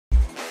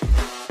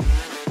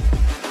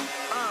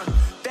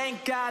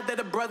proud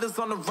that the brothers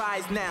on the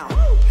rise now.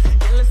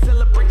 Endless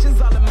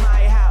celebrations all in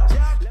my house.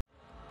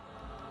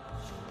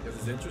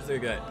 It's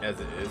interesting that as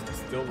it is, it's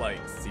still like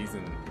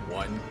season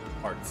 1,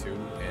 part 2,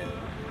 and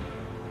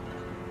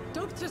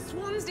Dr.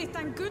 Swansea,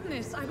 thank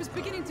goodness. I was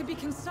beginning to be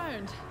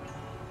concerned.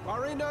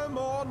 Worry no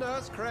more,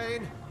 Nurse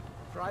Crane,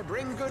 for I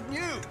bring good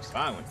news.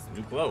 finally, some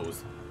new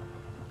clothes.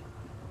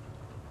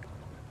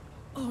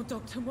 Oh,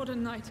 Doctor, what a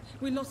night.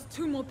 We lost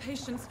 2 more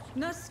patients.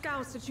 Nurse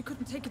Scow said she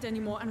couldn't take it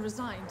anymore and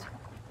resigned.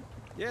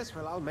 Yes,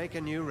 well, I'll make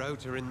a new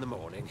rota in the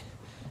morning.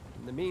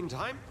 In the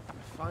meantime,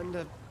 find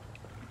a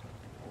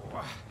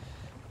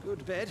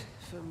good bed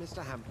for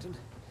Mr. Hampton.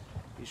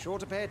 Be sure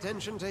to pay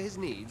attention to his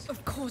needs.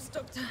 Of course,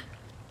 Doctor.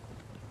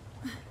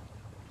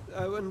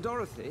 Oh, and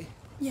Dorothy,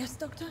 Yes,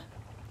 Doctor?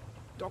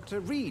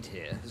 Dr. Reed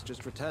here has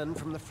just returned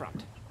from the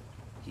front.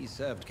 He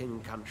served King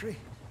and Country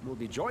and will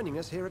be joining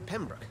us here at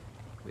Pembroke.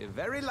 We're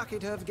very lucky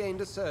to have gained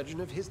a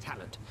surgeon of his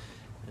talent,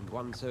 and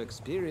one so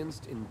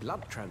experienced in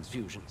blood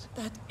transfusions.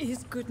 That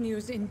is good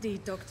news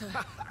indeed, Doctor.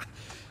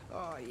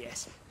 Oh,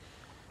 yes.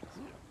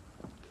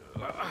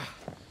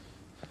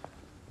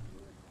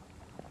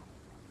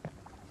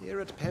 Here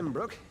at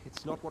Pembroke,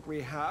 it's not what we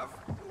have,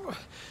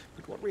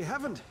 but what we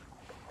haven't.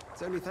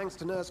 It's only thanks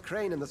to Nurse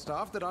Crane and the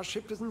staff that our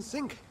ship doesn't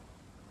sink.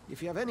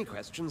 If you have any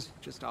questions,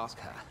 just ask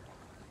her.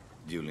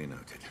 Duly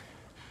noted.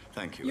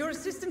 Thank you. Your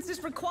assistance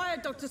is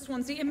required, Dr.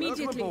 Swansea,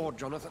 immediately. Welcome aboard,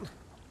 Jonathan.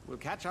 We'll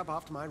catch up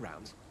after my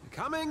rounds.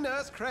 Coming,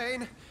 Nurse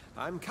Crane.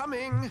 I'm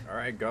coming.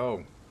 Alright,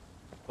 go.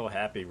 So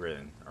happy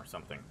ridden or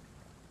something.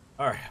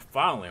 Alright,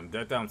 finally, I'm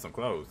dead down some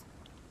clothes.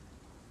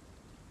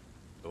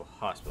 So,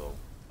 hospital.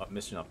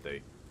 Mission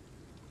update.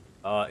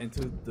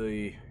 Into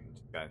the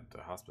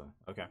hospital.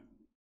 Okay.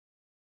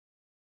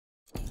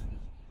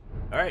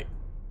 Alright.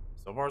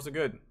 So far, so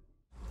good.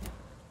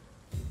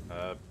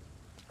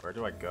 Where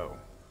do I go?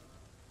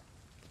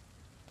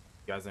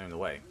 You guys are in the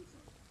way.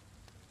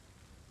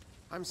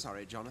 I'm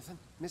sorry, Jonathan.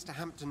 Mr.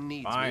 Hampton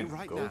needs Fine, me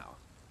right go. now.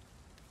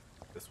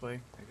 This way,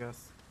 I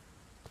guess.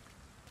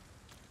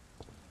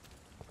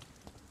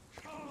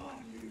 Come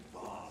on, you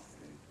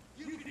bastard!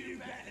 You can do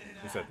better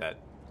than Who said that?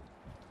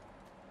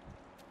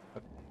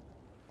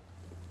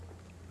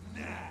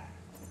 Nah,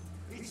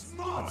 it's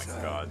my Oh my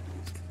turn. god.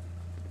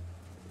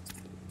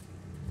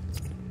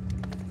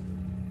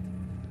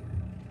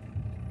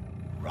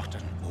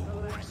 Rotten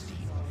or pristine,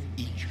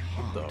 each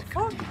What the heart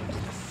fuck? contains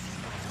the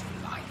sweet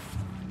of life.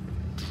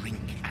 Drink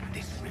at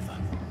this river,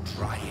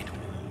 try it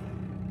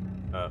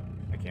all.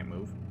 I can't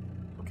move.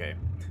 Okay.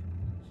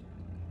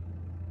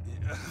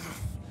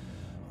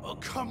 Oh,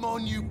 come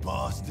on, you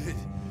bastard!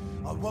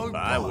 I won't.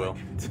 I bite. will.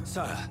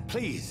 Sir,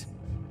 please.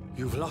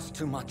 You've lost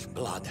too much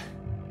blood.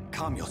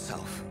 Calm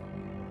yourself.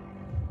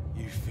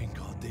 You think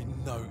I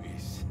didn't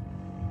notice?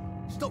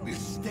 Stop your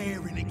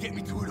staring and get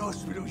me to an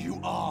hospital, you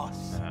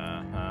arse!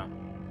 Uh-huh.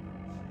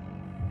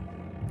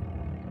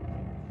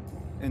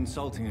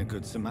 Insulting a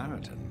good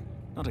Samaritan.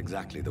 Not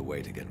exactly the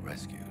way to get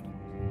rescued.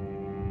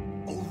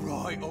 All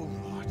right,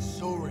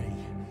 sorry.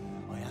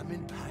 I am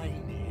in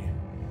pain here.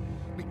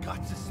 My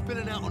guts are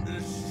spilling out onto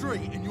the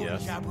street and you're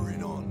Yes.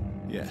 jabbering on.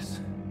 Yes.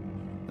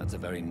 That's a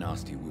very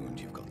nasty wound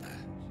you've got there.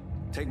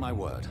 Take my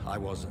word, I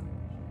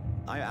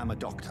am a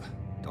doctor.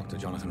 Dr.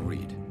 Jonathan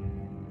Reed.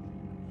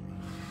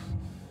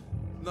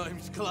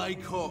 Name's Clay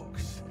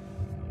Cox.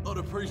 I'd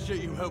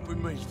appreciate you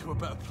helping me to a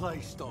better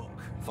place, Doc.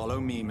 Follow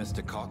me,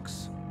 Mr.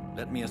 Cox.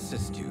 Let me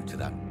assist you to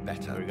that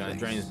better We're gonna place.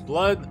 drain his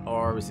blood,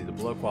 or obviously the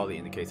blood quality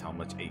indicates how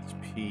much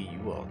HP you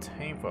will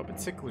obtain for a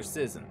particular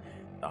citizen.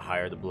 The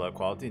higher the blood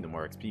quality, the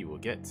more XP you will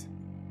get.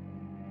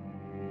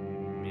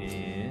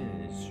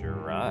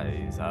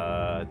 Mesmerize.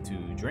 To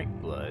drink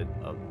blood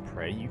of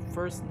prey, you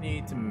first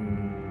need to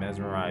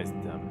mesmerize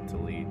them to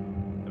lead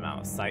them out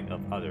of sight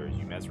of others.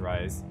 Your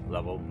mesmerize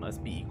level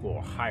must be equal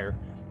or higher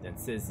than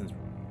citizens'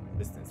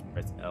 resistance.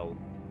 Press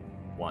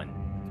L1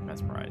 to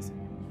mesmerize.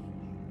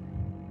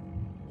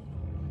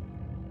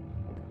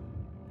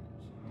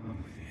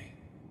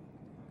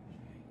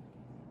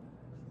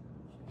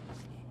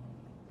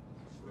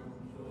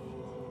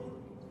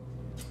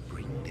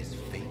 Bring this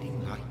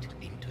fading light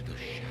into the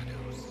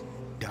shadows.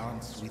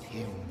 Dance with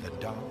him the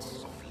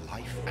dance of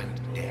life and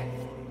death.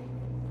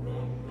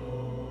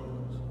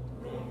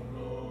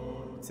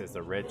 It says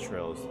the red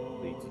trails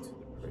lead you to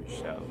the prey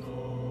shadows.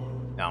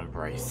 Now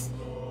embrace.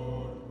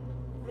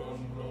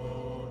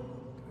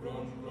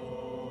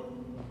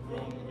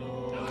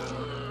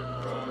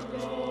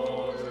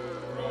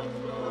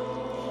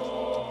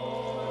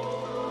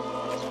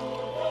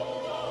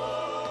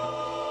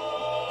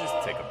 Just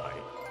take a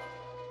bite.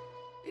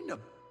 In the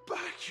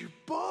back, you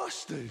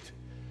bastard!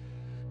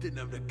 Didn't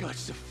have the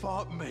guts to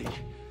fuck me.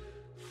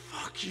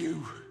 Fuck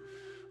you.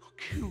 I'll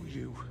kill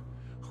you.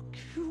 I'll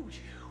kill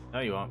you. No,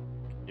 you won't.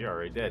 You're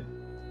already dead.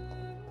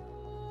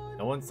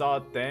 No one saw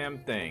a damn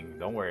thing.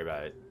 Don't worry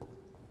about it.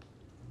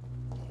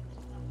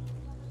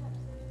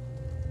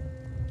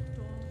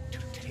 To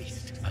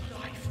taste a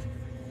life.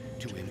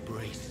 To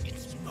embrace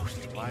its most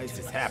Why is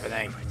this intimate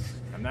happening? secrets.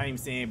 I'm not even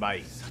seeing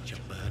anybody. Such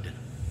a burden.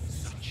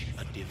 Such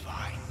a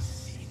divine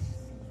sin.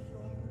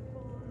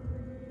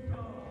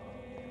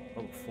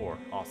 Level 4.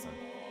 Awesome.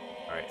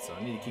 Alright, so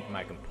I need to keep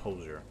my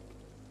composure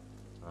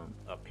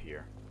up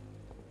here.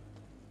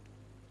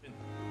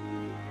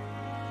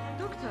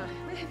 Doctor,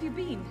 where have you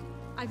been?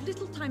 I've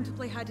little time to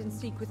play hide and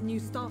seek with new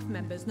staff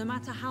members, no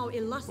matter how Well,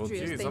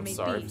 illustrious geez, they I'm may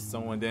sorry be. if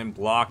someone didn't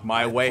block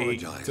my way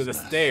apologize, to the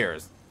Nurse.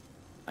 stairs.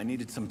 I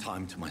needed some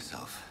time to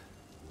myself.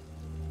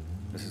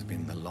 This has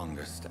been the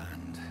longest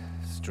and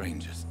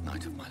strangest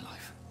night of my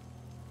life.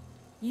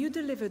 You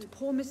delivered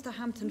poor Mr.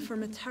 Hampton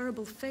from a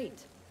terrible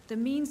fate. The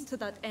means to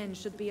that end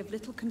should be of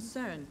little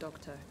concern,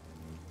 Doctor.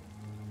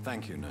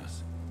 Thank you,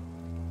 Nurse.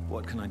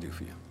 What can I do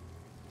for you?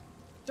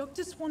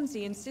 Dr.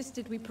 Swansea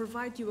insisted we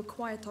provide you a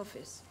quiet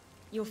office.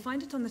 You'll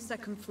find it on the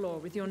second floor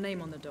with your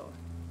name on the door.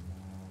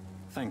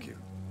 Thank you.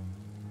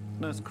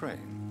 Nurse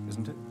Crane,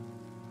 isn't it?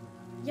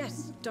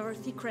 Yes,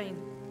 Dorothy Crane.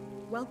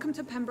 Welcome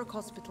to Pembroke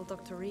Hospital,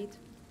 Dr. Reed.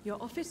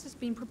 Your office has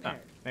been Ah,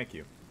 prepared. thank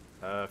you.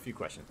 A few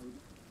questions.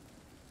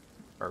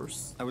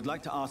 First. I would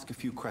like to ask a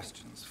few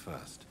questions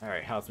first.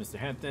 Alright, how's Mr.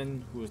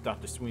 Hampton? Who is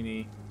Dr.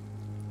 Sweeney?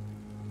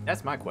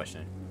 That's my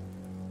question.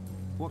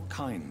 What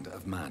kind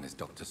of man is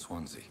Dr.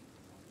 Swansea?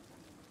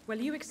 Well,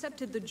 you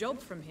accepted the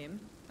job from him.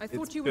 I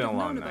thought It's you been would a have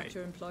long known night. about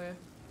your employer.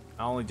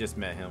 I only just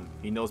met him.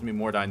 He knows me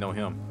more than I know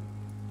him.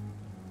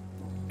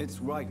 It's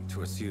right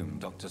to assume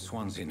Dr.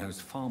 Swansea knows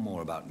far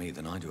more about me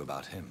than I do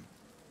about him.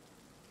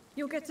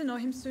 You'll get to know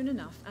him soon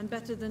enough, and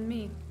better than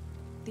me.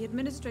 The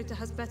administrator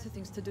has better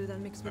things to do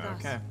than mix with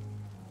Okay. us.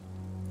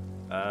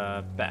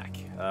 Back.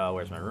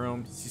 Where's my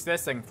room? She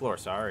says second floor,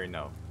 so I already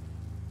know.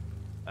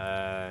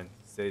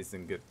 Says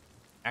in good.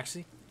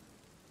 Actually,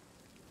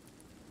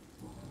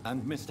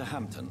 And Mr.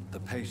 Hampton, the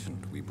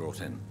patient we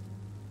brought in,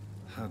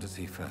 how does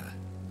he fare?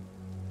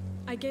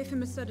 I gave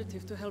him a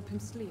sedative to help him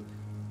sleep.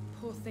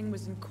 Poor thing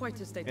was in quite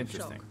a state of shock.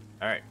 interesting.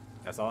 Alright,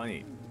 that's all I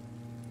need.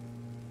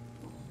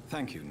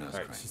 Thank you, Nurse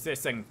Alright, Crane. she says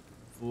second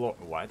floor.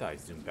 Why did I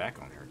zoom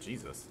back on her?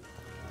 Jesus.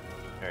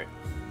 Alright,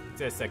 it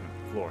says second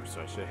floor,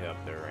 so I should head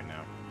up there right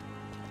now.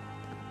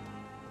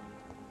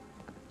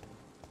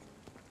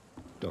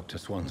 Dr.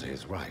 Swansea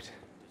is right.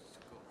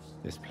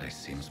 This place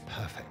seems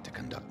perfect to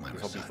conduct my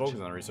Let's hope you research. focus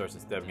on research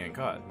instead of getting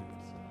caught.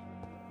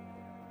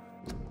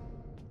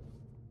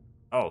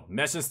 Oh,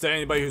 message to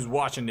anybody who's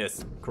watching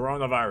this.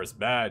 Coronavirus,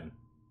 bad.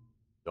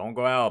 Don't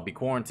go out, be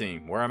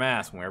quarantined. Wear a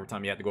mask every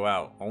time you have to go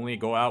out. Only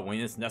go out when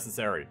it's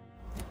necessary.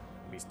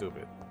 Be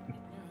stupid.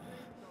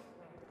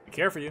 Be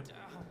care for you.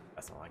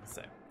 That's all I can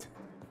say.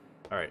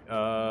 Alright,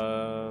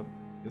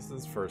 this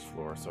is first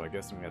floor, so I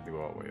guess we have to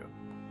go all the way up.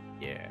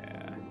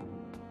 Yeah.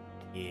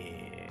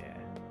 Yeah.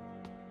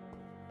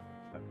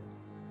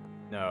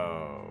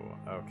 No.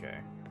 Okay.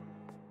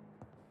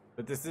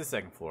 But this is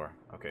second floor.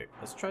 Okay,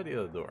 let's try the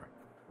other door.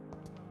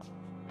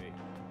 Wait.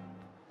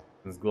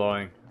 It's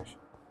glowing.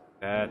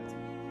 That.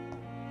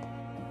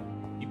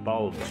 Deep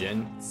bottle of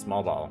gin.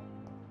 Small bottle.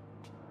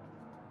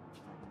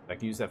 I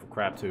can use that for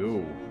crap too.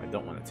 Ooh, I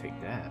don't want to take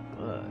that,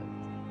 but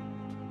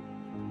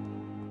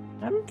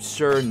I'm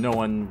sure no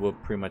one will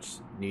pretty much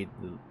need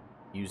to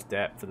use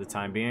that for the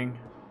time being.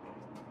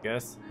 I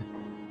guess.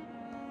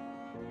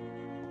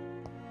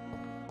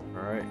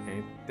 Alright,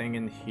 anything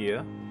in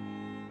here?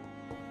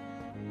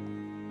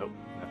 Nope,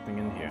 nothing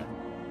in here.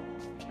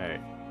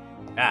 Alright.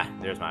 Ah,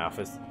 there's my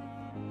office.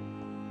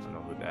 I don't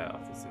know who that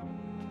office is.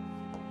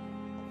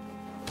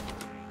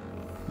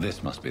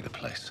 This must be the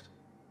place.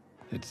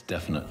 It's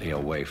definitely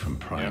away from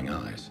prying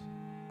eyes.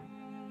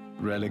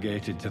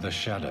 Relegated to the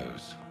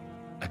shadows.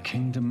 A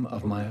kingdom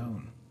of my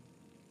own.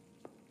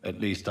 At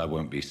least I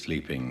won't be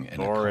sleeping in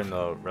Or a in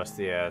the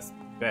rusty ass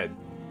bed,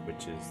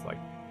 which is like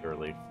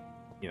purely,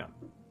 you know,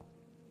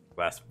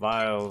 glass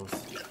vials.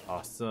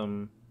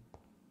 Awesome.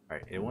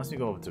 Alright, it wants me to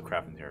go over to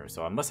crafting area,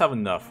 so I must have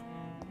enough.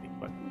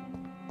 But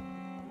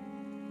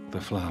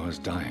The flower's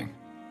dying.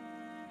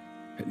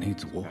 It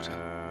needs water.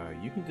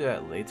 you can do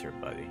that later,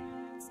 buddy.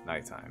 It's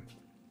nighttime.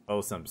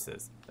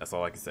 Photosynthesis. That's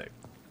all I can say.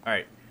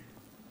 Alright.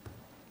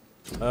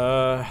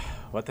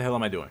 What the hell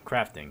am I doing?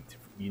 Crafting.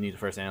 You need to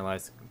first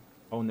analyze the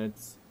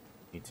components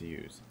you need to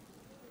use.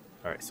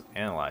 Alright, so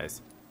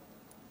analyze.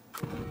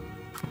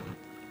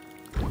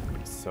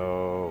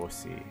 So, let's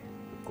see.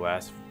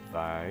 Glass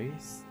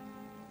vase.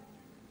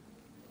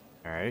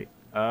 Alright.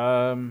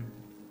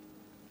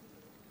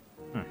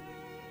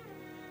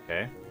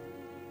 Okay.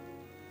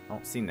 I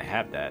don't seem to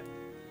have that.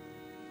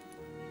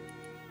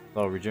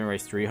 So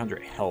regenerates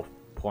 300 health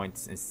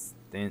points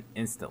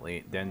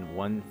instantly, then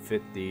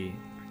 150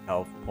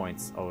 health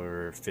points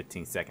over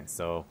 15 seconds.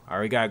 So I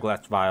already got a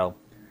glass vial,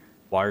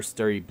 water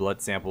sturdy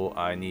blood sample.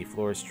 I need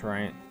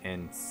fluorescent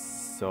and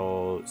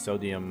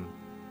sodium.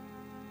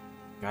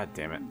 God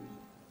damn it.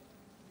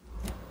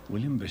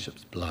 William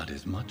Bishop's blood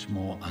is much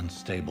more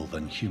unstable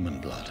than human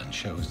blood and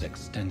shows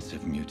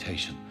extensive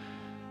mutation.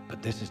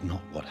 But this is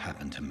not what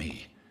happened to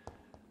me.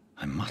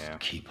 I must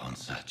keep on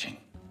searching.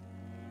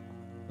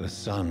 The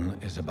sun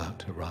is about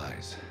to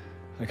rise.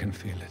 I can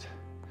feel it.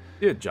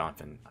 Dear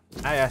Jonathan,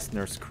 I asked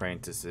Nurse Crane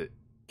to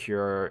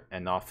secure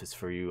an office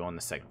for you on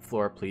the second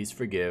floor. Please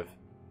forgive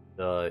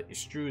the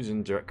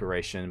extrusion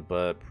decoration,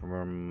 but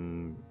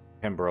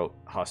Pembroke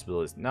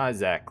Hospital is not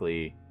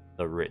exactly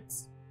the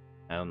Ritz.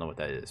 I don't know what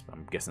that is, but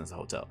I'm guessing it's a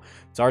hotel.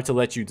 Sorry to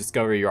let you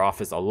discover your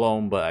office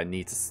alone, but I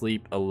need to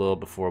sleep a little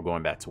before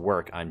going back to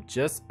work. I'm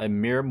just a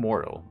mere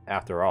mortal,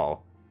 after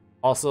all.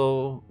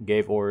 Also,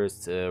 gave orders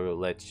to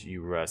let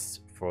you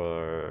rest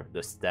for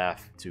the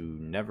staff to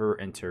never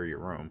enter your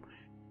room.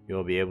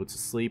 You'll be able to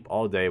sleep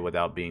all day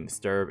without being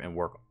disturbed and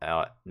work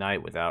at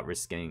night without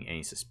risking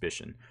any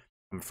suspicion.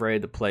 I'm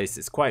afraid the place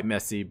is quite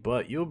messy,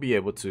 but you'll be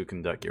able to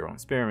conduct your own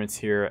experiments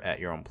here at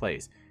your own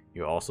place.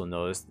 You'll also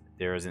notice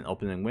there is an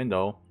opening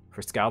window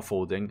for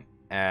scaffolding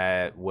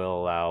that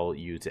will allow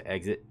you to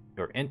exit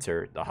or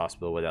enter the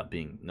hospital without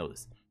being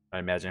noticed. I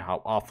imagine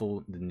how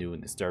awful, the new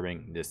and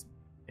disturbing this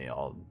may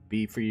all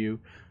be for you.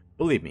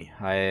 Believe me,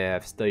 I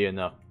have studied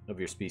enough of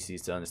your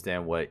species to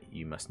understand what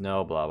you must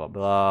know, blah blah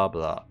blah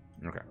blah.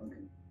 Okay.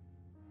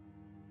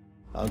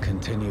 I'll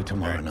continue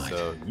tomorrow night.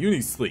 So you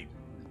need sleep.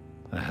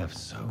 I have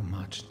so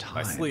much time.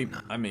 By sleep,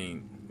 I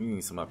mean we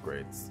need some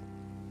upgrades.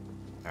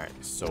 Alright,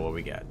 so what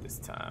we got this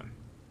time?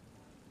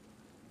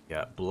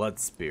 Got blood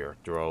spear.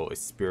 Throw a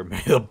spear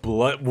made of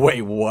blood.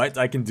 Wait, what?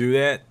 I can do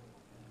that?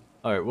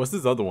 Alright, what's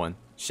this other one?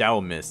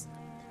 Shadow mist.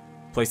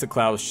 Place a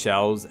cloud of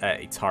shadows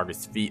at a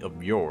target's feet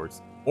of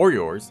yours or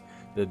yours.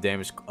 The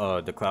damage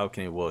the cloud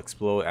will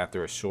explode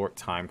after a short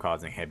time,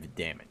 causing heavy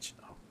damage.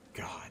 Oh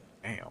god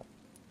damn.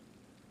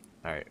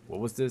 Alright, what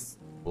was this?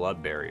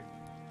 Blood barrier.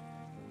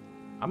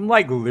 I'm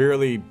like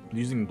literally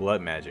using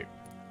blood magic.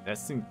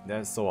 That's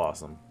so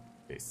awesome.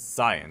 Okay,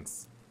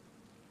 science.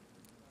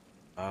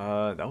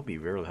 That would be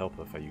really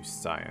helpful if I use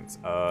science.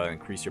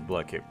 Increase your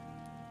blood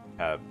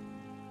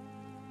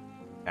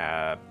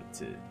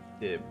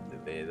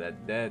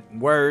that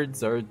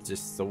words are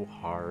just so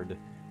hard.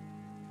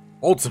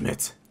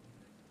 Ultimate.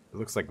 It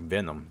looks like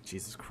Venom.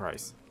 Jesus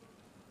Christ.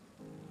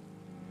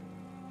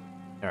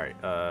 All right.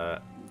 I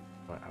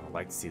would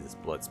like to see this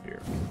blood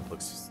spear.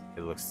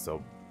 It looks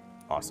so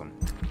awesome.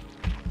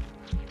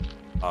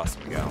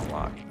 Awesome. We got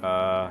unlocked.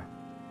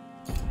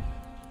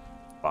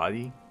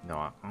 Body? No,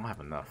 I don't have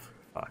enough.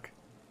 Fuck.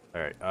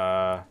 Alright,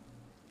 I'm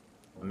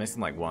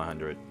missing like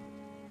 100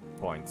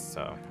 points,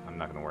 so I'm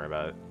not gonna worry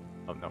about it.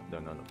 Oh, no.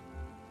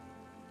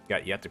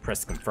 You have to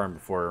press confirm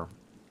before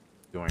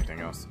doing anything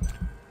else.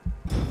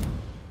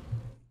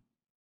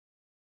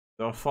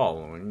 The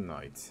following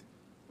night.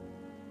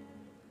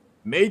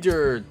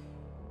 Major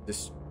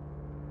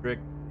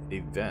district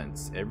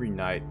events. Every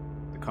night,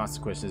 the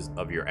consequences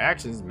of your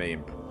actions may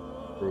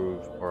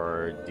improve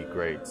or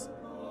degrade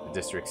the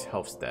district's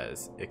health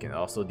status. It can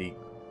also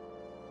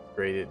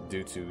degrade it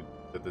due to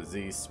the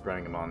disease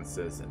spreading among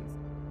citizens.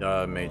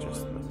 Major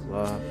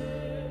blah.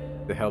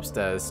 The health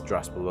status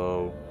drops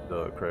below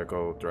the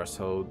critical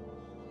threshold.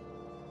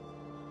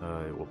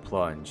 It will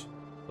plunge.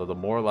 So the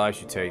more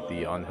lives you take,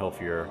 the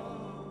unhealthier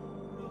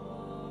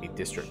a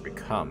district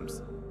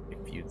becomes.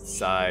 If you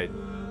decide,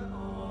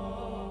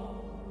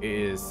 it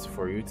is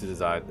for you to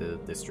decide the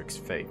district's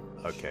fate.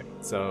 Okay,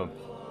 so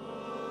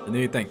I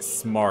need to think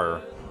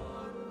smarter.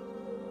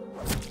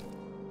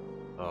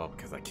 Oh,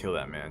 because I killed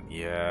that man.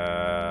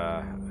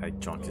 Yeah, I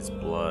drunk his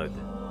blood.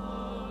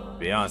 To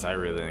be honest, I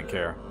really didn't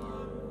care.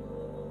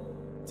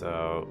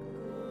 So,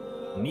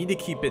 need to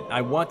keep it.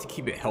 I want to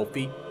keep it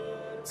healthy.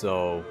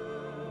 So,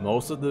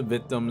 most of the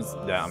victims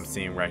that I'm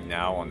seeing right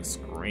now on the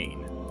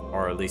screen,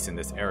 or at least in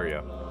this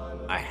area,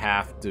 I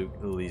have to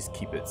at least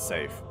keep it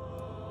safe.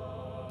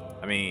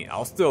 I mean,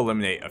 I'll still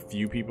eliminate a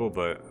few people,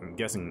 but I'm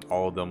guessing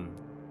all of them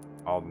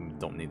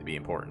don't need to be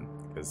important.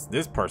 Because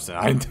this person,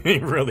 I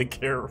didn't really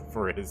care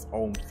for his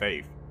own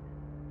faith.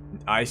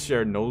 I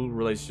share no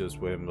relationships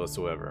with him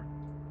whatsoever.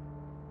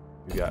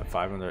 We got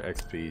 500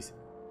 XPs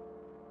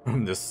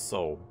from this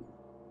soul.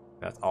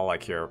 That's all I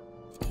care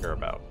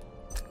about.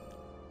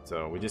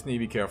 So we just need to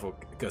be careful,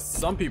 because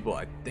some people,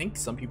 I think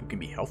some people can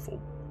be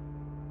helpful.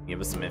 Give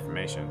us some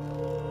information.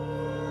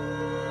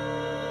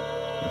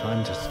 If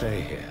I'm to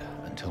stay here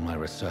until my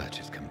research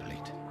is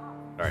complete.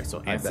 Alright,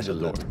 so answer the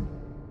door.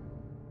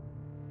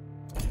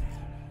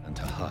 And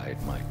to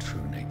hide my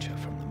true nature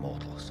from the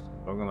mortals.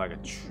 Looking like a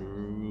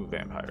true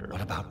vampire.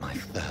 What about my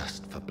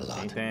thirst for blood?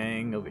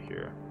 Anything over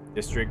here?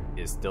 District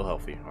is still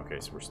healthy. Okay,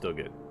 so we're still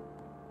good.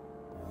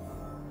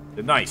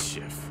 The night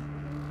shift.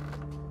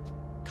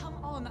 Come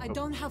on, I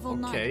don't have all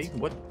night. Okay,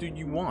 what do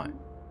you want?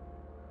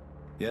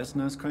 Yes,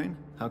 Nurse Crane?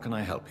 How can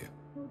I help you?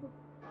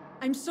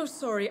 I'm so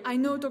sorry. I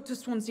know Dr.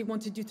 Swansea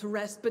wanted you to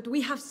rest, but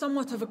we have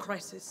somewhat of a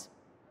crisis.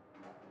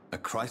 A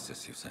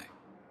crisis, you say?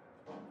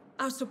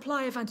 Our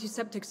supply of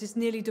antiseptics is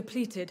nearly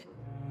depleted.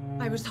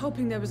 I was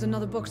hoping there was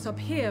another box up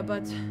here,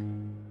 but...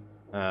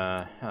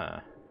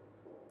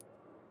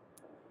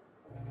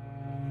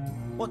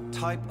 What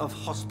type of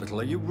hospital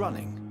are you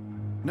running?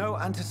 No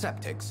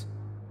antiseptics?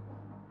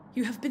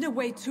 You have been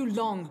away too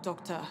long,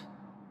 Doctor.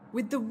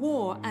 With the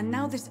war and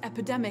now this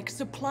epidemic,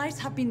 supplies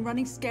have been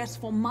running scarce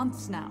for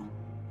months now.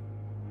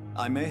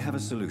 I may have a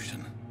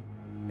solution.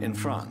 In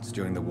France,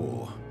 during the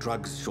war,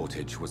 drugs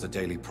shortage was a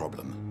daily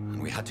problem,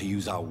 and we had to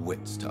use our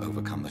wits to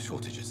overcome the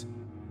shortages.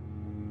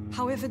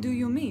 However do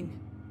you mean?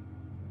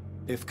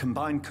 If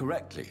combined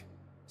correctly,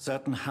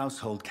 Certain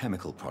household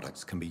chemical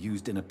products can be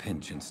used in a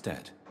pinch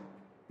instead.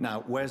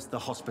 Now, where's the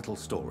hospital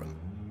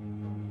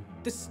storeroom?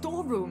 The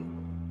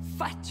storeroom?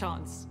 Fat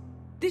chance.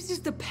 This is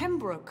the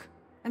Pembroke,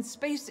 and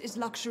space is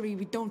luxury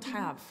we don't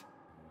have.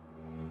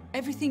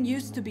 Everything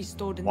used to be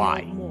stored in the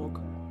old morgue.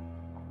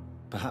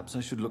 Perhaps I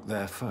should look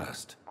there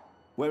first.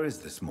 Where is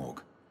this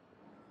morgue?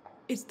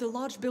 It's the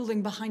large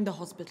building behind the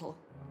hospital.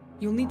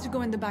 You'll need to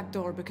go in the back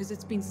door because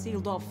it's been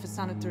sealed off for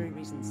sanitary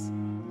reasons.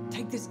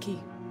 Take this key.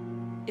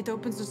 It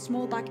opens a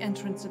small back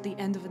entrance at the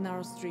end of a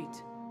narrow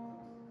street.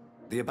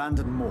 The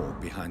abandoned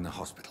morgue behind the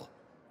hospital.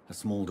 A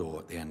small door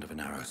at the end of a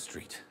narrow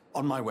street.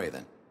 On my way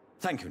then.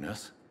 Thank you,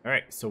 nurse.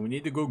 Alright, so we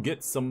need to go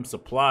get some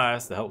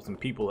supplies to help some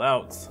people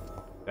out.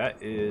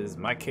 That is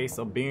my case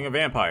of being a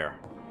vampire.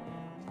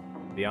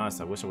 To be honest,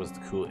 I wish I was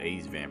the cool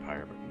 80s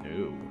vampire, but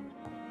no.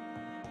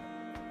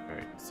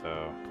 Alright,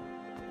 so...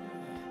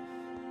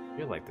 I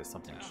feel like there's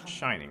something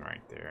shining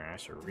right there, and I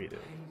should read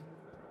it.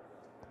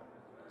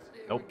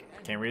 Nope,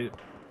 can't read it.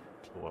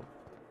 Well,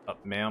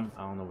 ma'am,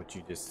 I don't know what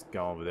you just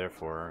got over there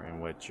for and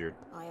what you're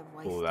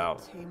pulled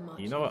out.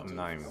 You know what? I'm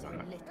not even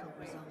gonna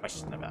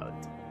question about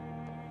it.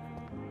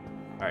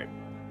 Alright,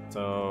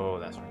 so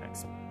that's our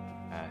next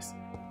task.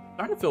 I'm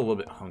starting to feel a little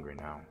bit hungry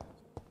now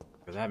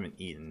because I haven't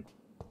eaten.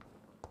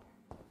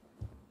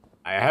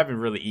 I haven't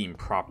really eaten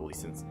properly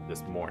since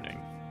this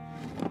morning.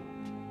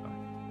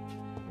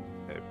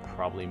 I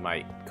probably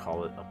might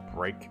call it a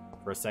break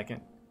for a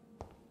second,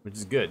 which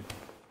is good.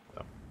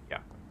 So, yeah.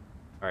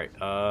 Alright,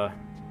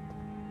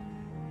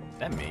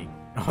 that me?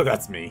 Oh,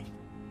 that's me.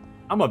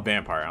 I'm a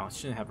vampire. I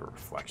shouldn't have a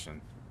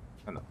reflection.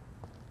 I know.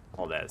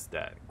 All that is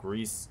that.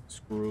 Grease,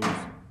 screws.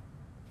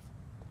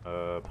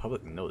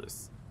 Public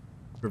notice.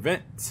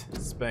 Prevent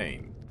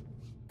spaying.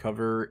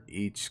 Cover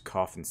each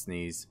cough and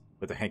sneeze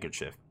with a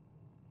handkerchief.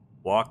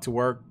 Walk to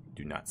work.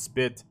 Do not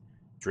spit.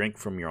 Drink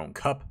from your own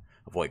cup.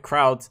 Avoid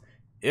crowds.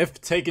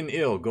 If taken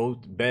ill, go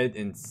to bed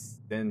and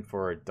send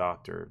for a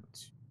doctor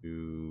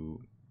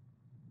to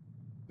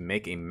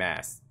make a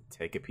mask.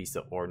 Take a piece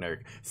of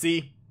ordinary...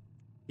 See?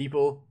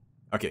 People...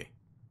 Okay.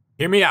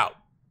 Hear me out.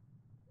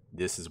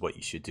 This is what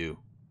you should do.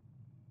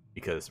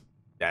 Because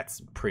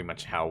that's pretty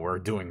much how we're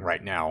doing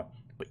right now.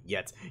 But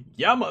yet,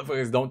 y'all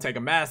motherfuckers don't take a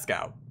mask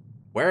out.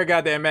 Wear a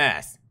goddamn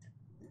mask.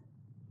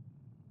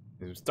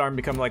 It's starting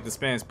to become like the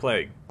Spanish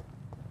plague.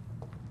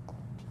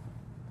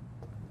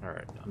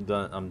 Alright,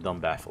 I'm done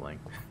baffling.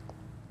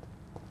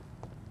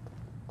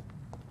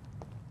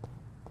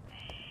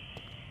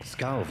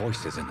 Scowl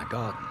voices in the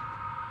garden.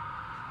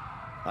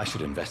 I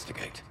should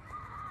investigate.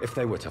 If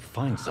they were to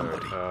find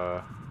somebody...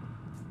 Ow.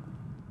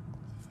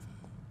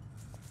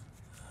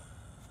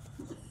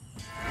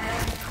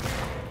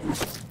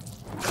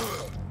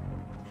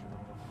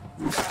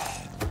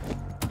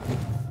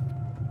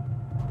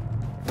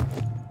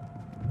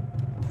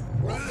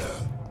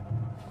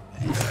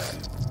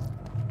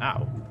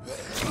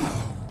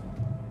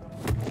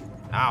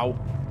 Ow.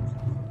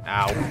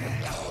 Ow.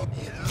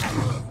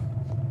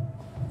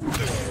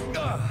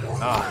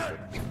 Ah.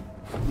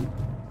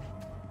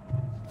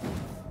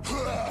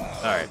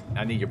 Alright,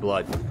 I need your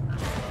blood.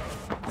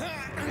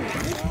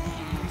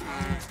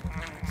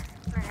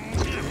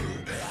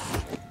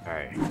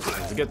 Alright,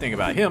 there's a good thing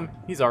about him,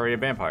 he's already a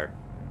vampire.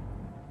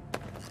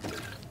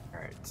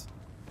 Alright.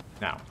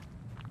 Now.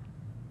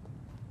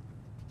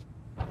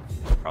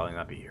 Probably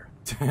not be here.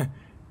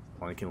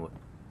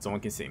 Someone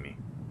can see me.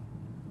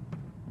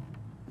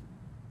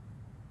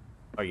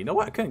 Oh, you know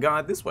what? I couldn't have gone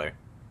out this way.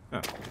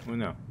 Huh, who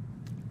knows?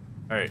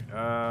 Alright,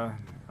 I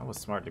was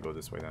smart to go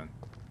this way then.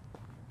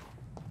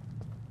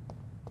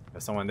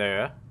 There's someone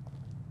there.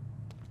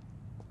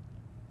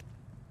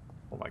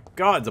 Oh my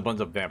god, there's a bunch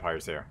of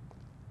vampires here.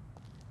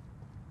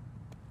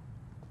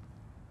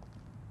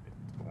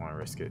 Don't want to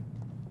risk it.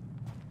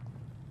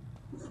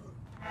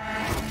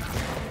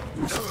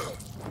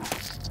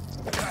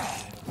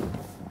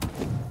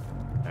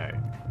 Hey.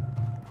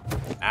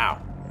 Ow.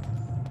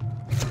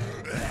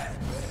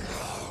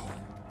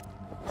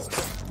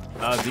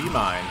 Do you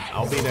mind?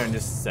 I'll be there in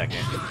just a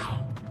second.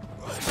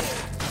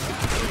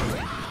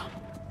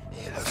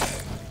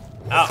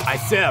 Oh, I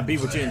said I'll be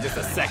with you in just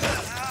a second.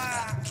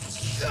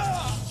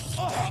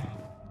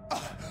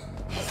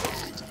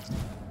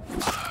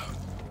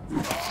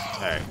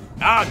 Alright.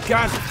 Oh,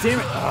 god damn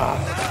it.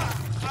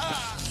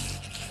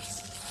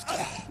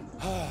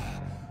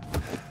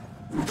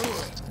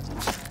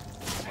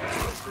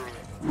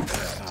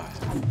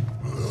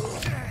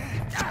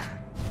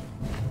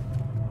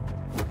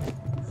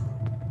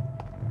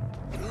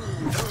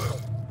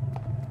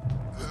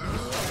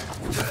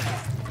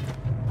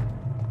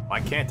 Why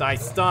can't I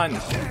stun?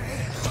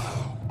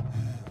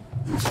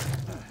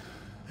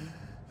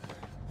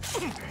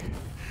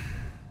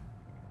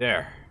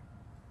 There.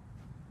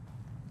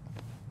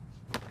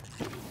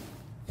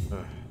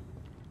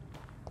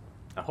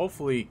 Now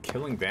hopefully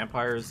killing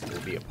vampires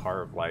will be a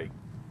part of, like,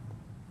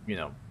 you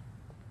know,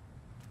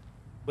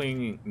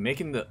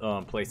 making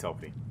the place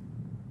healthy.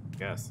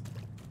 Yes.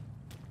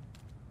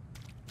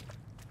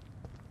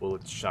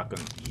 Bullet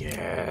shotgun.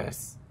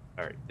 Yes.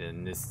 Alright,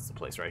 then this is the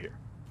place right here.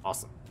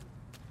 Awesome.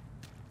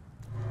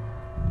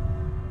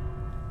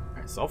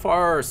 Alright, so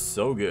far,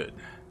 so good.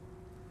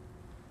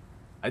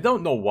 I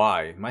don't know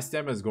why. My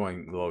stamina is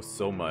going low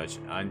so much.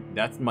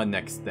 That's my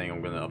next thing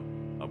I'm gonna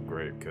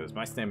upgrade, because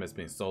my stamina has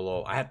been so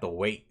low. I have to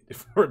wait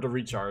for it to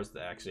recharge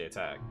to actually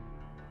attack.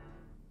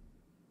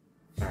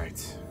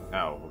 Alright,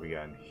 now what we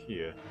got in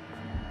here?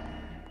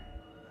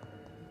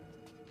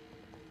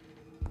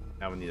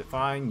 Now we need to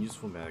find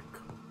useful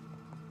medical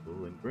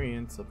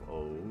ingredients of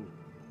more.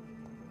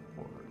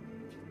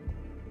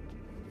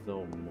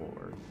 Still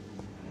more.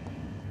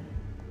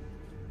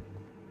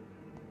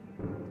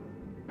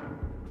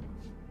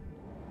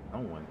 I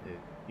want it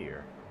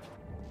here.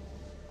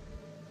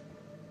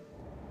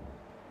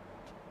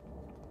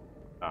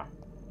 Ah.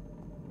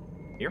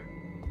 Here?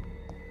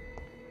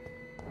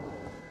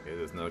 Okay,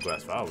 there's another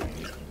glass vial we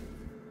need.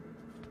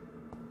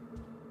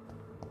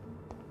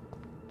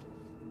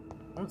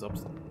 What's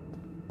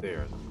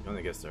upstairs? I'm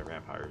gonna guess they're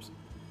vampires.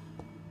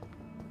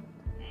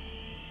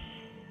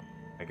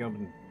 I can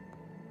open.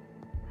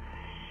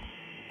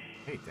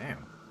 Hey,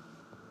 damn.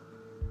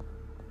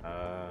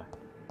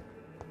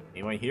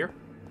 Anyone here?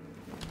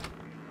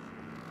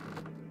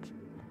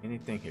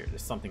 Anything here?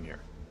 There's something here.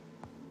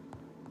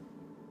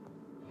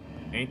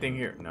 Anything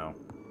here? No.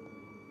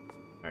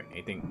 Alright,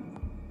 anything?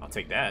 I'll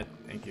take that.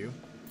 Thank you.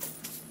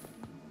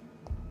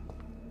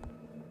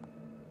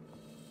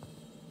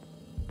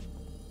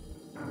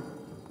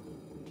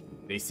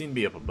 They seem to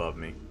be up above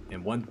me.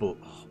 And one bullet.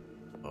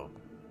 Oh,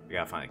 I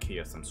gotta find a key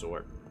of some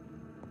sort.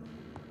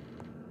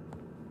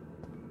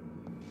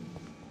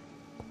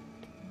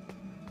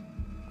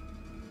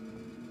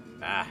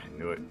 Ah,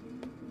 knew it.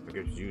 I'll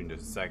get you in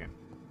just a second.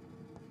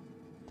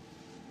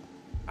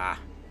 Ah,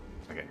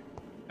 okay.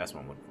 That's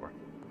what I'm looking for.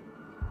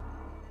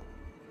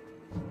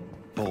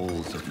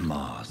 Balls of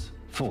Mars.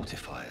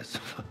 Fortifiers.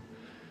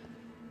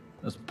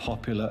 As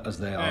popular as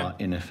they are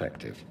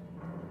ineffective.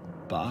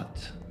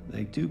 But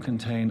they do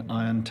contain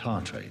iron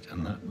tartrate,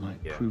 and that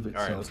might prove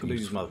itself Alright, let's go do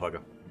this useful.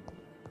 motherfucker.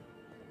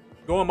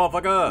 Go on,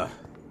 motherfucker!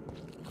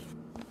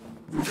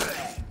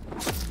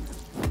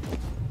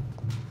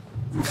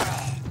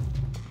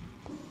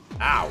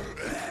 Ow!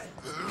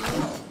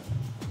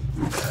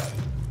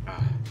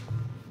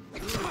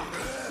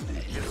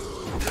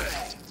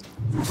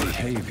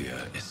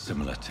 Behavior is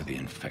similar to the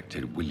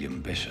infected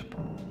William Bishop.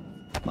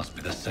 Must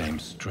be the same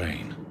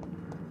strain.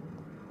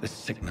 This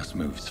sickness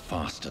moves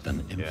faster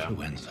than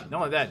influenza. Not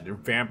only that, the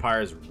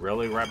vampires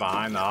really right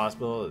behind the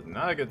hospital is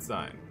not a good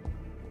sign.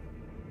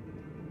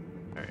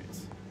 Alright,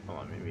 hold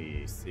on, let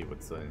me see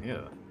what's in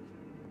here.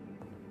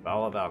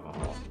 Bottle of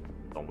alcohol.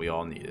 Don't we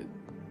all need it?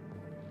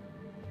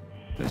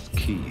 This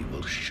key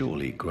will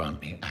surely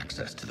grant me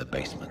access to the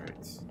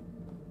basement.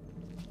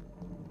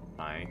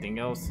 Alright. Anything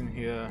else in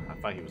here? I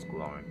thought he was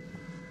glowing.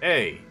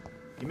 Hey!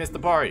 You missed the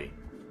party!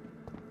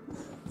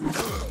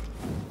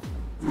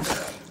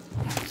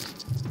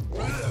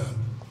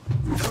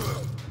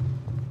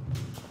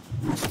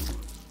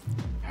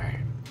 Alright.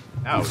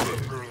 That was it.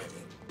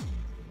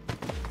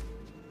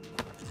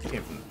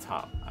 Came from the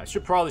top. I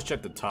should probably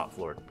check the top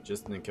floor,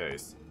 just in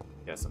case.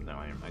 Yes, I'm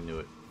down here. I knew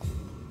it.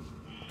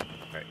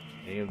 Alright.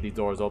 Any of these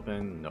doors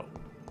open? No.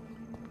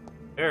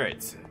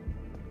 Alright.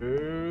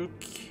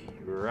 Okay.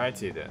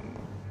 Righty then.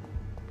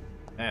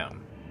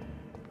 Damn.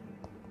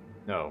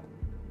 No.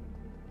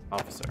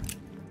 Officer.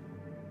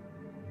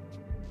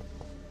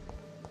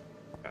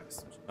 Got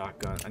some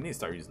shotgun. I need to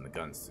start using the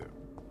guns too.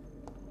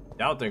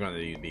 Doubt they're gonna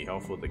be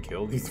helpful to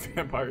kill these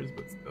vampires,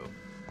 but still.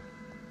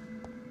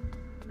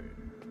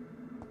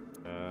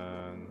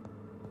 Can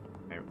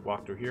I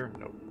walk through here?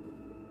 Nope.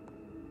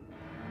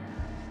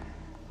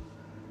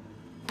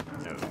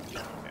 No.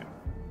 Okay.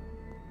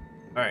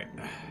 Alright.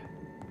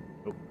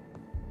 Oh.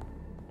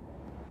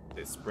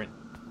 It's sprint.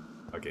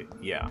 Okay,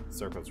 yeah.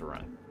 Circles to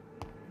run.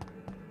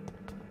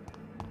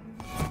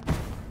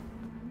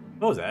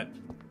 What was that?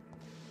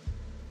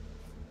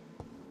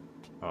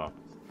 Oh.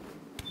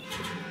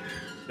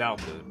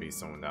 Doubt there'd be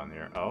someone down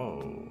here.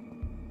 Oh.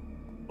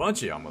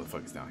 Bunch of y'all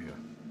motherfuckers down here.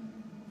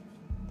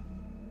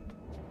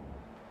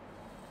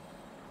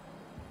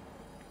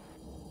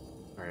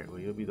 Alright, well,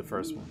 you'll be the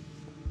first one.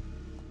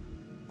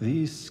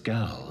 These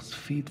skulls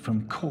feed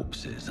from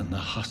corpses and the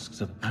husks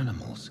of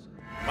animals.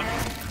 What?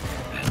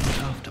 And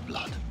after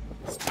blood.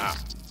 Ah.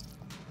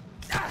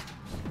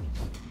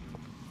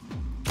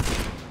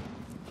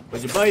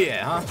 Where's your buddy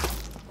at, huh?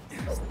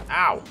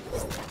 Ow!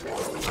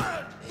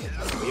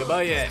 Where your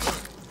buddy at?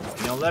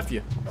 He done left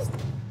you.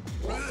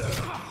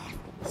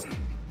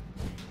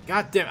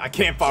 God damn it, I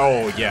can't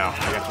fire. Oh, yeah.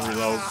 I got to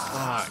reload.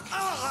 Fuck.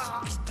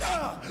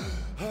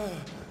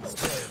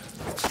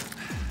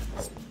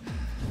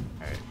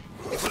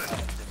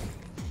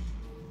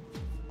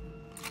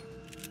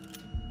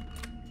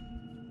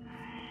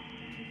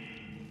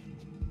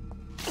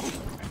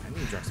 I need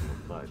to drink some more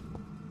blood.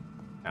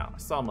 Now, I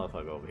saw a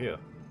motherfucker over here.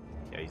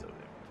 Yeah, he's over there.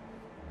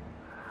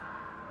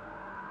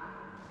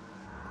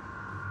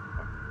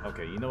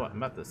 Okay, you know what? I'm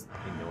about to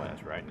sting your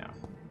ass right now.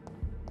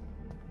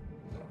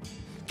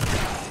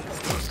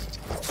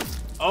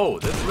 Oh,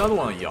 there's another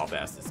one of y'all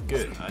bastards.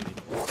 Good.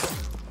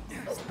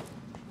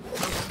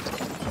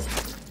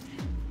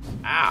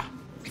 Ah!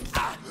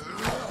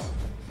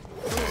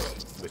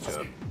 Switch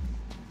up.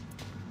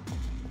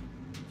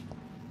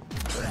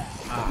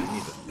 Ah, I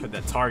need to put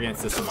that targeting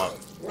system up.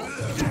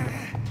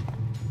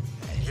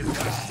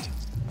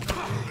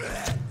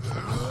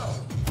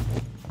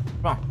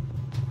 Come on.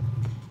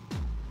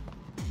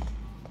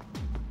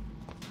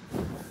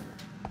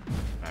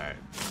 Alright.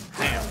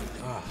 Damn.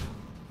 Ugh.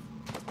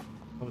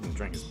 I wouldn't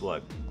drink his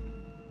blood.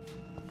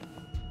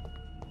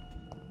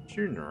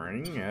 Shooting.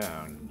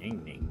 Yeah.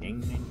 Ning, ning, ning,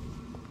 ning.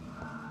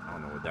 I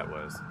don't know what that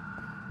was.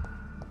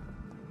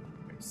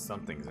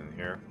 Something's in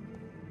here.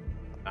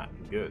 Not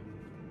good.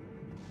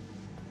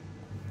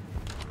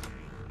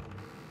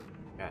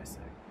 Yes.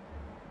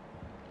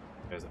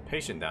 There's a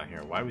patient down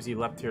here. Why was he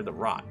left here to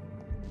rot?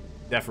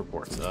 Death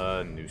reports.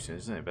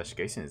 Nuisance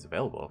investigation is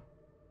available.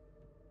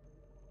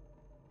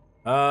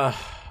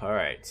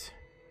 Alright.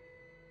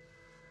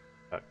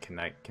 Can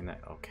I?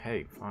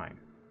 Okay, fine.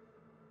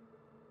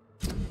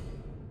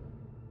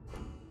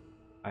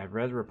 I have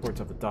read reports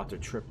of the Dr.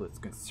 Triplets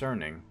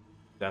concerning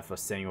the death of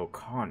Samuel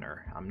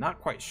Connor. I'm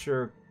not quite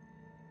sure,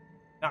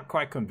 not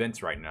quite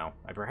convinced right now.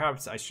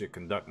 Perhaps I should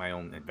conduct my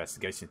own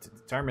investigation to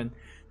determine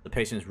the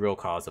patient's real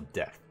cause of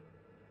death.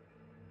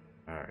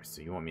 Alright,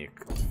 so you want me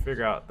to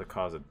figure out the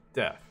cause of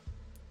death.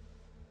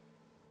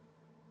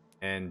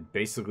 And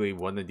basically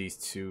one of these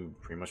two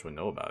pretty much would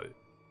know about it.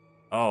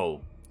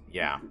 Oh,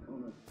 yeah.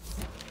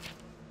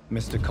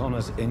 Mr.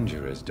 Connor's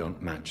injuries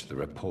don't match the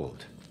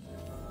report.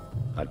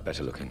 I'd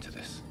better look into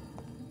this.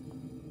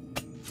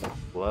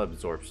 Blood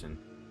absorption.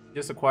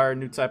 Just acquire a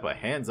new type of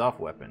hands-off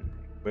weapon.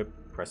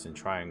 Equip, pressing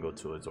triangle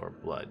to absorb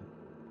blood.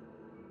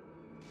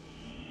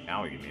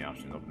 Now give me an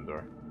option, open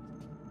door.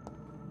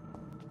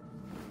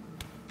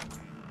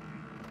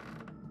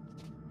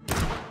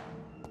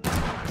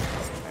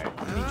 Alright,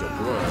 I need your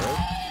blood.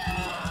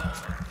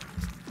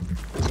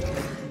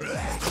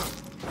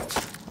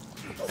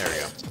 There we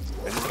go.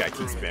 And this guy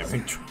keeps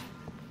spamming.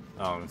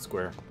 Oh,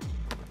 square.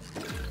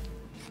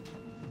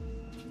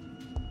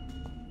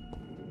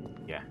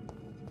 Yeah.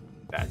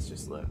 That's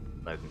just lead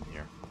in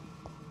here.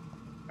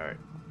 Alright.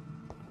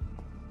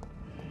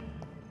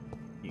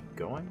 Keep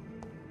going?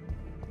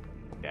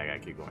 Yeah, I gotta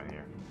keep going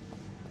here.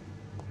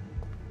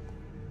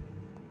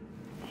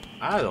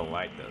 I don't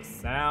like the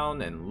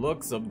sound and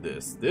looks of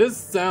this.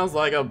 This looks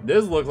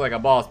like a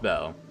boss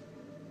battle.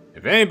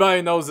 If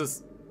anybody knows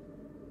this,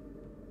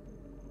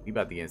 we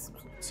about to get some.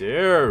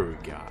 Dear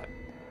God.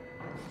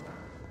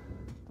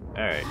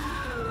 Alright.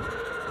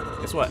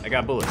 Guess what? I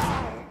got bullets.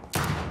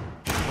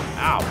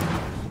 Ow.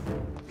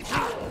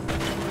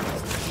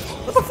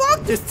 What the fuck?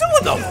 There's two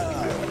of them!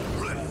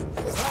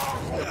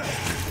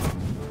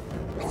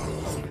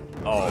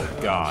 Oh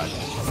God.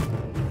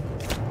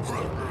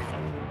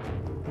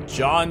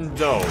 John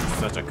Doe,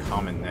 such a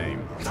common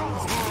name.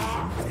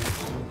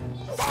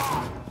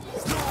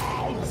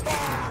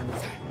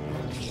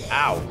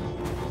 Ow.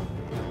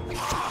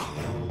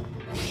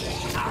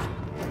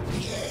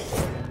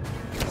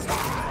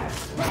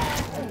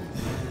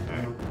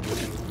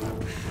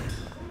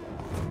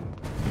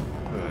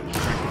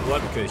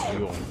 Blood because you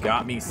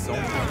got me so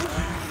much.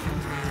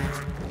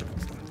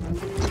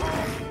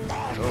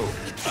 Oh.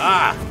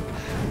 Ah!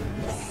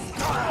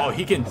 Oh,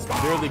 he can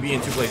literally be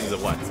in two places at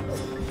once.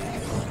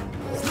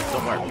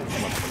 Don't worry.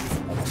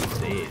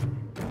 Dead.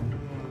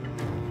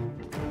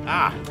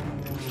 Ah!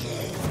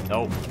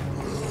 Nope.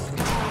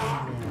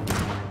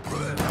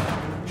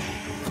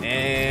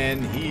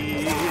 And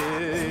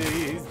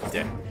he's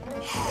dead.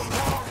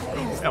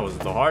 That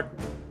wasn't so hard.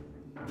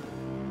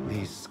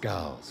 These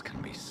scowls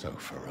can be so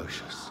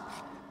ferocious.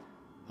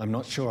 I'm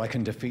not sure I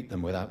can defeat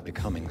them without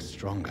becoming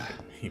stronger.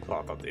 He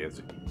popped up the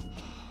exit.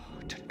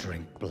 To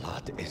drink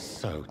blood is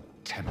so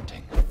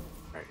tempting.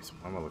 Alright, so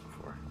what am I looking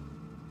for?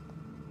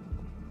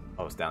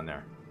 Oh, it's down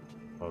there.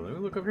 Oh, let me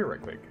look up here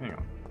right quick. Hang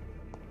on.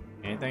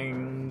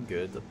 Anything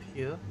good up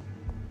here?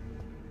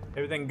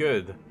 Everything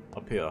good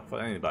up here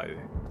for anybody.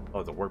 Oh,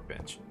 it's a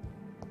workbench.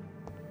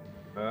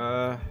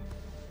 Okay.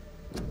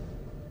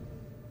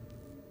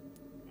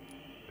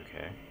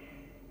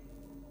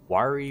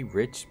 Wiry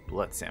rich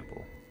blood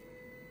sample.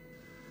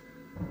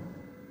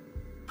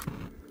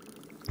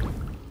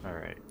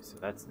 Alright, so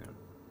that's new.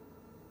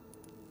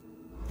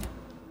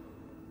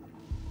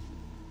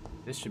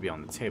 This should be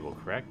on the table,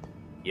 correct?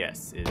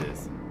 Yes, it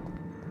is.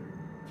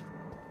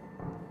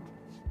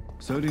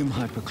 Sodium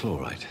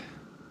hypochlorite.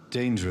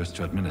 Dangerous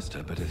to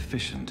administer, but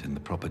efficient in the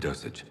proper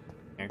dosage.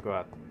 Can't go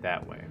out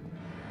that way.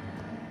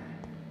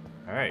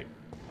 Alright.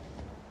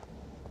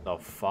 So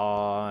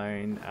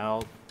find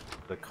out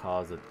the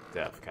cause of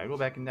death. Can I go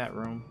back in that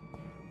room?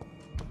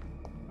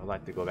 I'd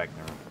like to go back in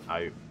the room.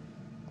 I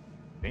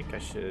think I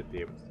should be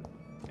able to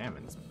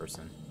examine this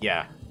person.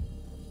 Yeah.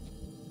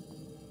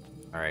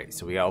 Alright,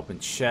 so we got open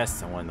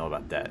chests. I want to know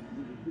about that.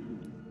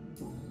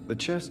 The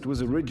chest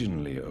was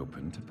originally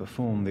opened to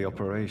perform the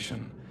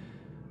operation.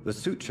 The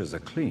sutures are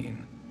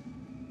clean,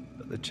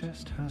 but the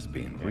chest has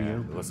been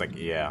reopened. It looks like,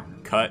 yeah,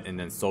 cut and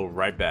then sewed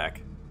right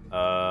back.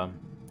 Where's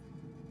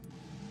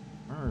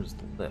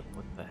the lip?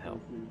 What the hell?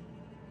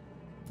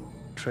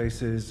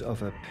 Traces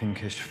of a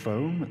pinkish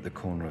foam at the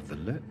corner of the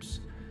lips.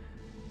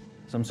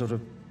 Some sort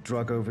of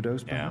drug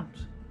overdose,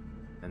 perhaps?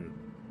 And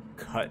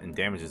cut and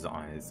damages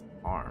on his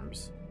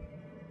arms.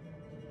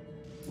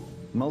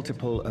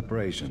 Multiple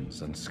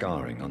abrasions and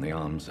scarring on the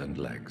arms and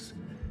legs.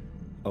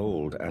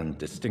 Old and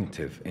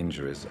distinctive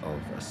injuries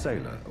of a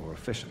sailor or a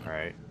fisherman.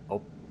 Alright.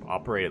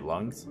 Operated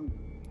lungs?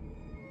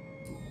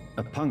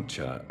 A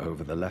puncture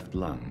over the left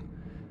lung.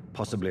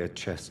 Possibly a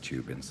chest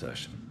tube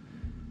insertion.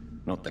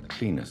 Not the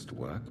cleanest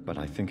work, but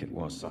I think it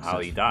was So how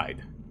he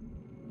died?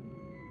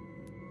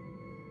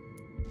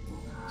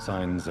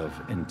 Signs of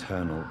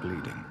internal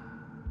bleeding.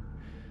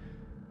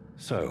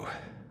 So,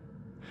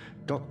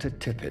 Dr.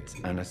 Tippett's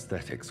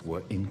anesthetics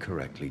were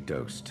incorrectly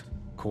dosed,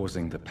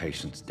 causing the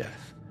patient's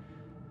death.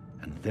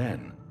 And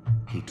then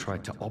he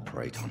tried to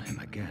operate on him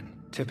again.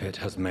 Tippett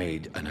has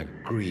made an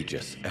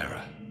egregious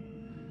error.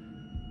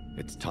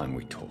 It's time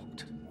we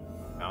talked.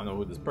 I don't know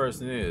who this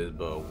person is,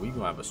 but we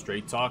gonna have a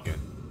straight talking.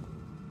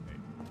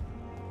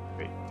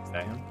 Wait, is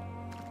that him?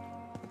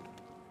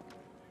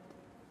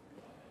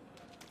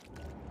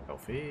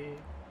 Healthy.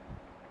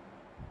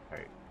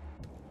 Alright.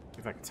 See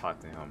if I can talk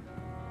to him.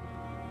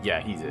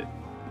 Yeah, he's it.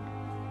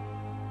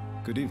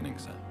 Good evening,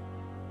 sir.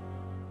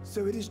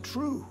 So it is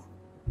true.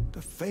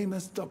 The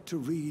famous Dr.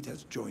 Reed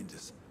has joined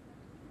us.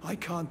 I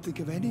can't think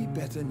of any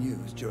better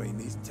news during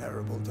these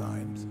terrible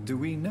times. Do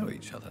we know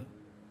each other?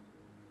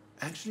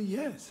 Actually,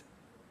 yes.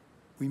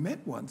 We met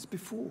once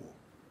before,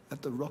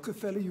 at the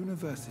Rockefeller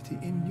University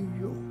in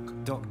New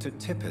York. Dr.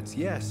 Tippett's,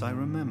 yes, I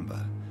remember.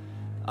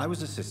 I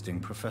was assisting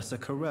Professor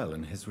Carell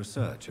in his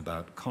research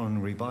about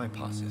coronary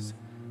bypasses.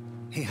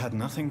 He had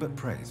nothing but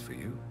praise for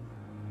you.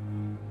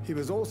 He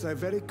was also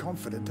very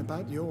confident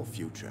about your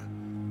future.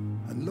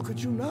 And look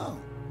at you now.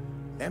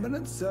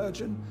 Eminent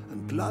surgeon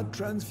and blood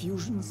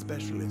transfusion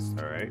specialist.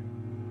 Alright.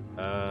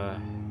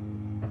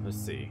 Let's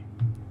see.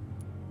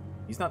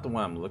 He's not the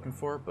one I'm looking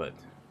for, but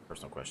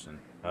personal question.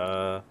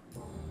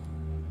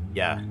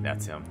 Yeah,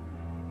 that's him.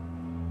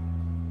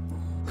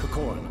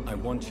 Corcoran, I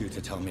want you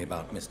to tell me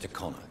about Mr.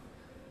 Connor.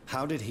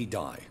 How did he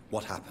die?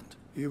 What happened?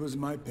 He was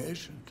my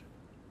patient.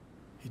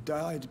 He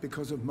died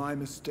because of my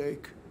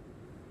mistake.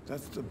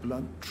 That's the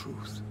blunt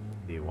truth.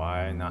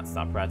 Why not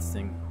stop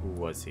practicing? Who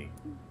was he?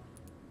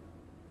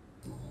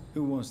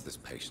 Who was this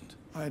patient?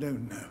 I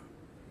don't know.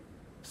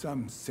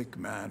 Some sick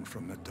man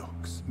from the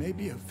docks,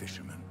 maybe a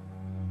fisherman.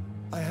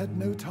 I had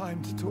no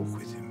time to talk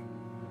with him.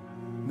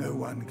 No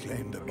one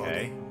claimed a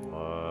Okay.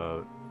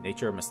 body.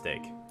 Nature of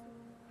mistake.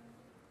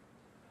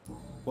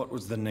 What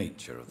was the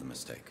nature of the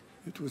mistake?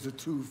 It was a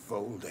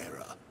twofold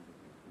error.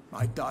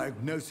 My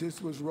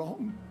diagnosis was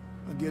wrong,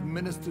 and the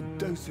administered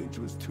dosage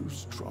was too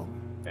strong.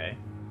 Okay.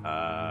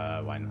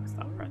 Why not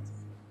stop practicing?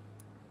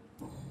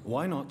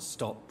 Why not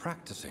stop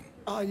practicing?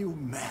 Are you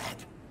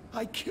mad?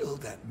 I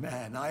killed that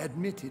man, I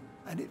admit it,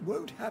 and it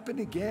won't happen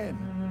again.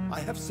 I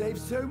have saved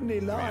so many I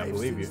mean, I lives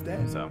believe you. since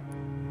then. So,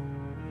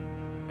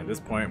 at this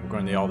point, we're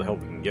going to need all the help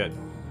we can get.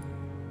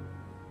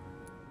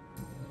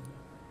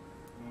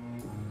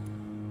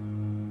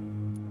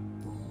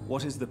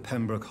 What is the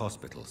Pembroke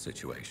Hospital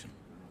situation?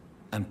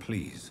 And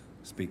please,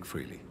 speak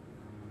freely.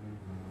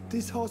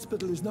 This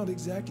hospital is not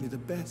exactly the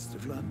best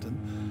of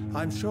London.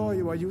 I'm sure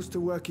you are used to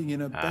working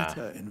in a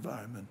better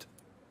environment.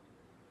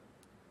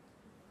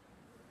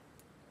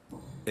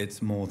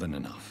 It's more than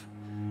enough.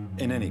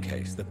 In any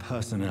case, the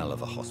personnel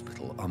of a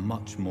hospital are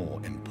much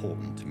more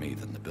important to me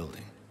than the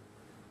building.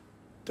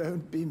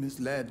 Don't be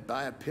misled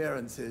by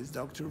appearances,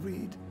 Dr.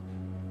 Reed.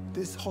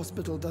 This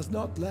hospital does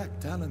not lack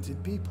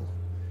talented people.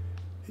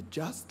 It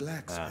just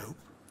lacks hope.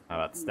 How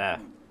about staff?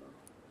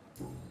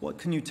 What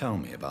can you tell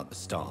me about the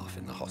staff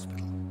in the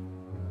hospital?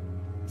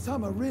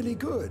 Some are really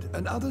good,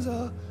 and others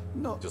are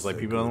not Just like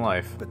so people good. in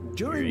life. But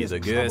during You're this either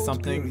good at troubled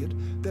something,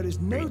 period, there is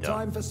no you don't.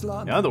 time for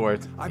slander. In other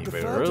words, I if you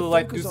prefer really to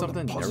like to do focus on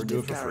something, the you never do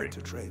it positive for free.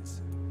 character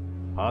traits.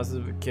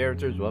 Positive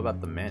characters. What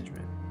about the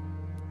management?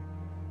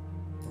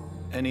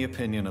 Any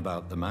opinion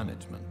about the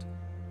management?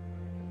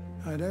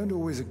 I don't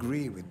always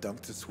agree with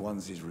Dr.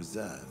 Swansea's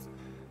reserve,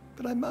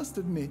 but I must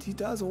admit he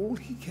does all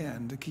he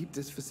can to keep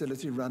this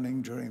facility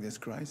running during this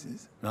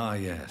crisis. Ah,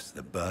 yes,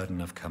 the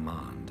burden of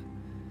command.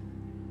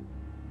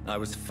 I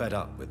was fed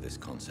up with this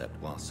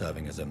concept while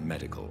serving as a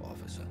medical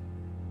officer.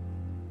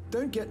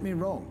 Don't get me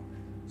wrong.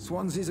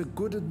 Swansea's a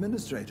good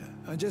administrator.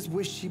 I just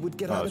wish he would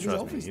get out Oh, of his trust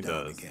me, office he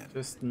now does. again.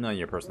 Just none of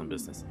your personal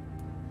business.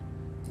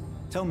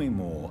 Tell me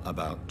more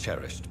about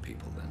cherished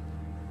people, then.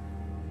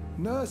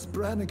 Nurse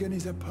Brannigan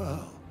is a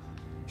pearl.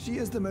 She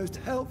is the most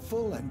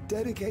helpful and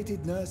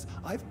dedicated nurse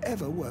I've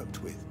ever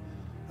worked with.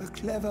 A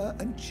clever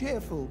and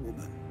cheerful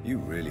woman. You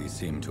really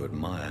seem to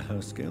admire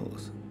her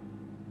skills.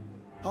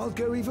 I'll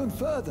go even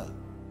further.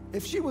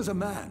 If she was a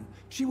man,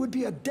 she would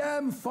be a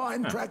damn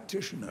fine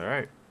practitioner. All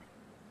right.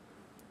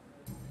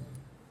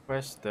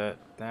 Quest that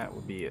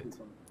would be it.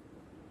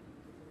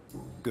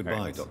 Goodbye,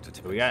 Alright, Dr.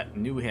 so we got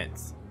new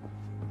hints.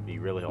 Be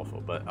really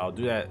helpful, but I'll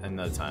do that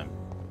another time.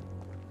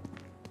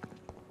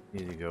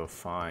 Need to go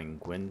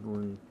find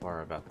Gwendolyn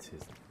Bar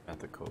Baptist at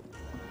the coat.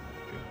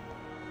 Okay.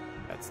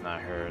 That's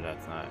not her,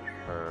 that's not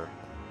her.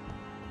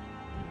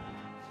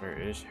 Where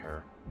is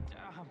her?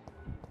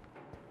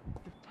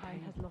 The tide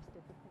has lost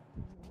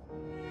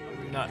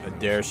it. Not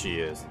there she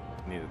is.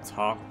 I need to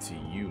talk to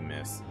you,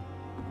 miss.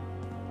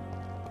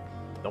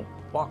 Don't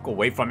walk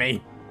away from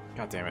me!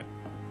 God damn it.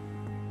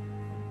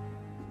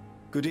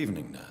 Good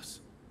evening,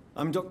 nurse.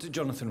 I'm Dr.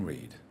 Jonathan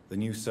Reed, the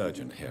new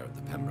surgeon here at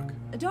the Pembroke.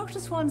 Dr.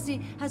 Swansea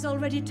has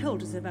already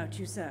told us about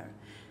you, sir.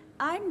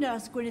 I'm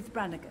Nurse Gwyneth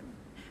Brannigan.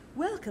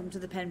 Welcome to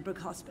the Pembroke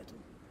Hospital.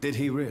 Did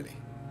he really?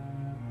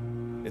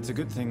 It's a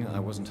good thing I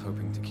wasn't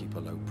hoping to keep a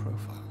low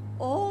profile.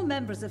 All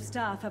members of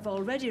staff have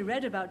already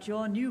read about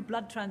your new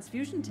blood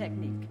transfusion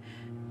technique.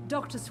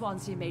 Dr.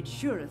 Swansea made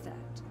sure of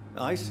that.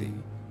 I see.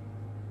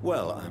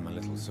 Well, I'm a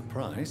little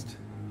surprised,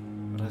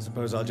 but I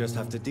suppose I'll just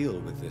have to deal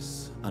with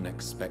this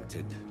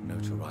unexpected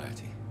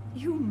notoriety.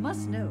 You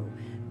must know,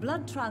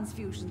 blood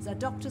transfusions are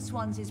Dr.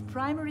 Swansea's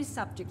primary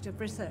subject of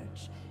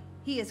research.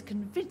 He is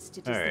convinced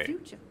it is the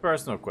future.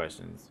 Personal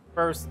questions.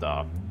 First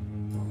off,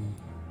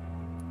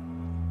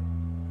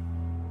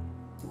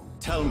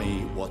 tell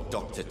me what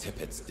Dr.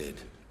 Tippett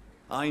did.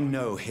 I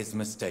know his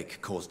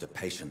mistake caused a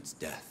patient's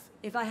death.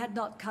 If I had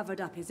not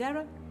covered up his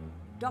error,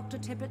 Dr.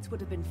 Tippett would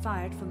have been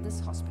fired from this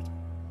hospital.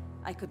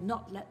 I could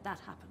not let that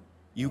happen.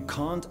 You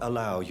can't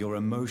allow your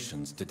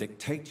emotions to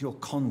dictate your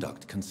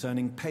conduct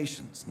concerning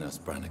patients, Nurse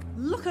Brannigan.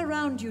 Look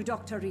around you,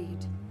 Dr.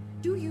 Reed.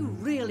 Do you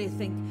really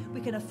think we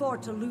can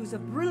afford to lose a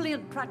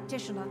brilliant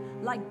practitioner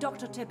like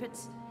Dr.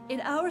 Tippett's in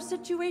our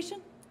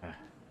situation?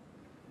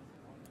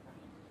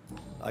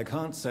 I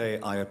can't say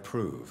I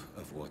approve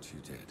of what you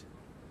did.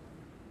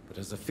 But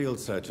as a field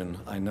surgeon,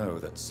 I know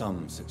that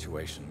some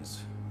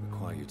situations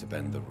require you to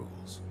bend the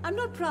rules. I'm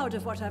not proud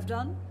of what I've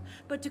done,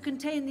 but to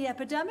contain the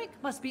epidemic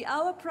must be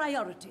our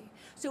priority,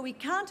 so we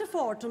can't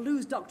afford to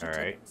lose Dr.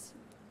 Tippett.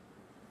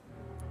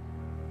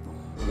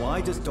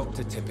 Why does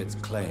Dr.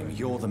 Tippett claim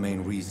you're the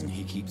main reason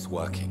he keeps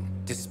working,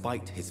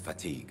 despite his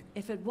fatigue?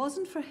 If it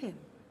wasn't for him,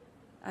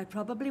 I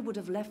probably would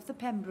have left the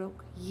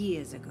Pembroke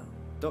years ago.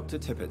 Dr.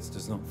 Tippett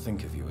does not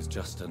think of you as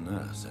just a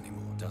nurse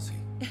anymore, does he?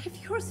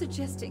 If you're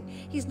suggesting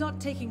he's not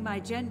taking my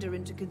gender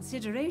into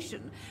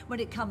consideration when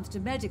it comes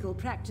to medical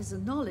practice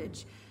and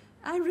knowledge,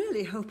 I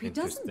really hope he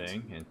doesn't.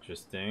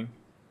 Interesting.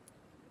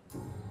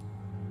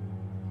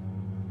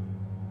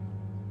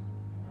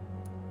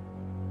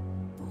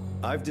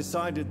 I've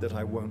decided that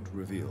I won't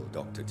reveal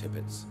Dr.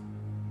 Tippett's,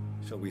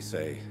 shall we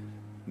say,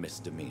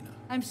 misdemeanor.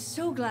 I'm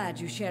so glad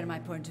you share my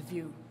point of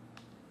view.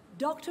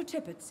 Dr.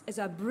 Tippett is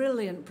a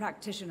brilliant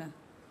practitioner.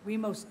 We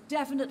most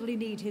definitely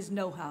need his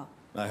know-how.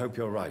 I hope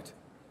you're right.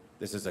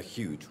 This is a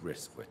huge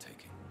risk we're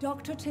taking.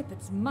 Dr.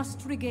 Tippett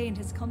must regain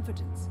his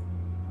confidence.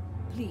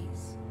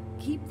 Please,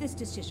 keep this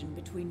decision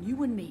between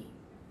you and me.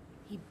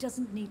 He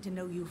doesn't need to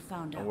know you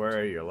found out. Don't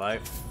worry, your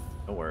life.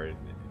 Don't worry.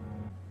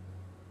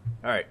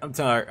 Alright, I'm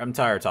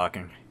tired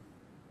talking.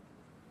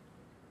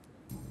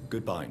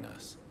 Goodbye,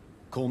 nurse.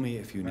 Call me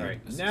if you need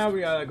assistance. Now we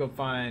gotta go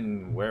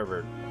find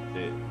wherever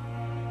the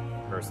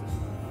person.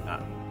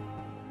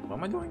 What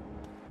am I doing?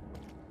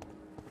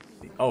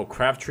 Oh,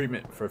 craft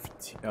treatment for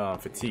fatigue.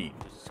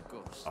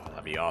 Oh,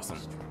 that'd be awesome.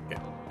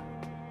 Okay.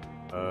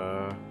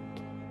 I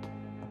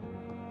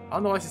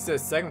don't know why she said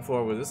second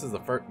floor, but this is the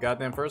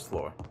goddamn first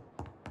floor.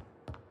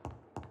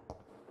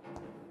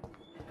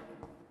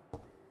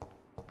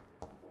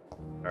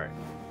 Alright,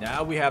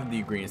 now we have the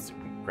ingredients to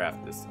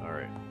craft this.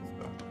 Alright, let's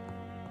go.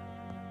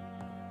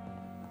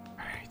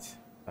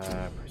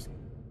 Alright,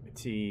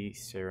 fatigue,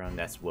 serum,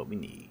 that's what we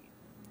need.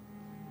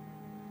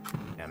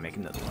 Yeah, make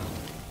another one.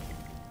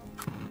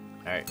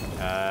 Alright,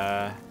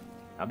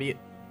 that'll be it.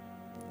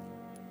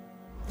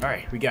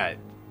 Alright, we got it.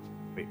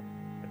 Wait.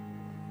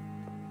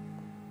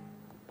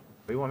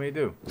 What do you want me to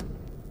do?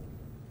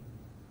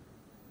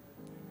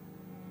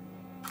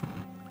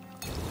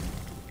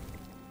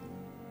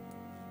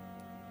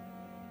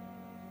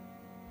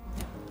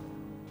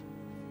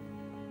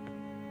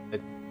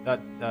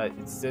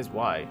 It says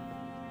why.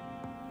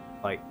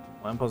 Like,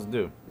 what am I supposed to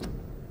do?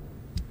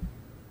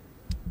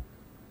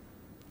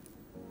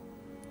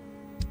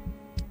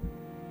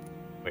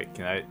 Wait,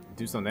 can I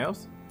do something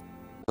else?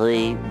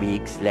 3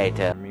 weeks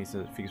later.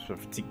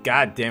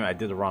 God damn it, I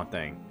did the wrong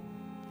thing.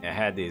 I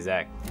had the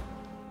exact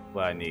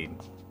what I need.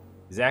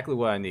 Exactly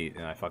what I need,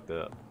 and I fucked it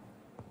up.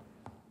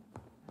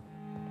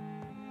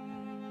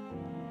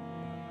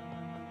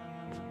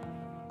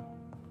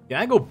 Can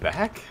I go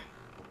back?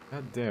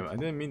 God damn, I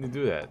didn't mean to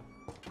do that.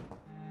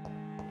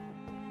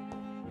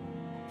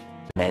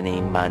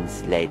 Many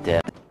months later.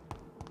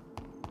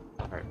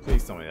 Alright,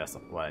 please tell me that's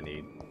what I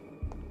need.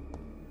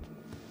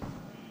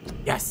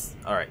 Yes!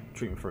 Alright,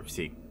 treatment for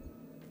fatigue.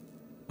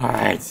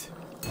 Alright!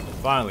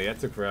 Finally, that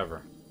took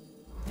forever.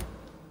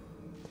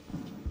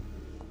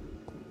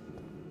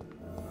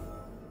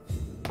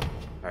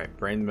 Alright,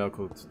 brain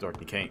medical to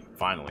Dorothy Kane.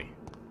 Finally.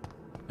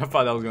 I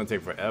thought that was gonna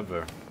take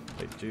forever.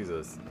 Like,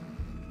 Jesus.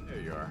 There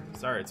you are.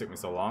 Sorry it took me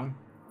so long.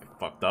 I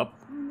fucked up.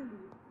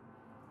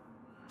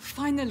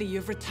 Finally,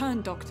 you've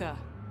returned, Doctor.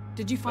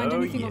 Did you find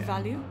anything of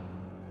value?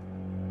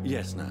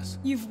 Yes, nurse.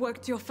 You've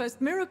worked your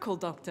first miracle,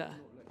 Doctor.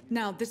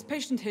 Now, this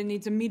patient here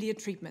needs immediate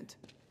treatment.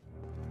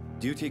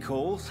 Duty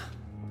calls.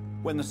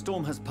 When the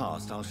storm has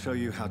passed, I'll show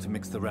you how to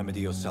mix the remedy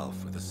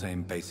yourself with the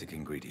same basic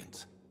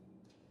ingredients.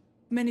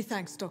 Many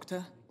thanks,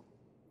 Doctor.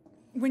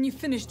 When you've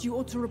finished, you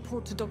ought to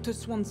report to Dr.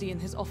 Swansea in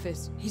his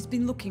office. He's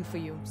been looking for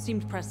you.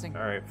 Seemed pressing.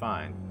 Alright,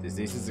 fine.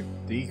 Diseases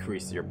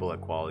decrease your blood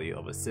quality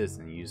of a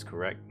citizen. Use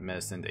correct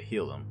medicine to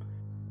heal them.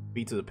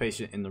 Speak to the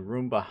patient in the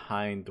room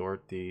behind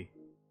Dorothy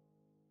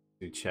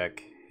to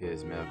check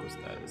his medical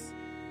status.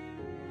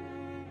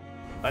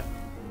 What?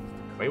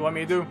 What do you want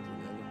me to do?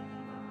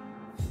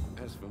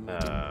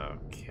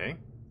 Okay.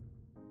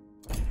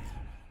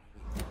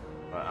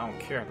 Well, I don't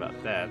care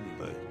about that,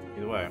 but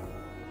either way,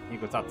 you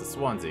go talk to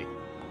Swansea.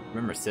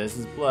 Remember,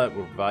 citizens' blood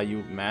will provide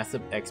you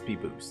massive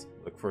XP boost.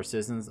 Look for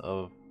citizens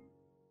of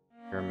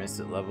your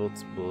mystic level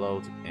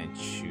below and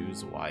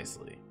choose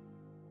wisely.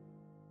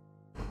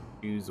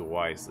 Choose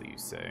wisely, you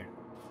say.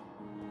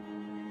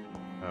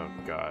 Oh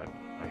god,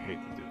 I hate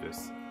to do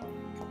this.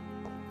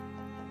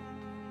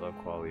 Blood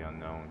quality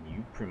unknown.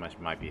 You pretty much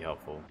might be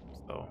helpful,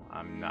 so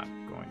I'm not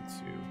going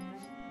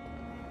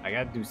to. I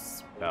gotta do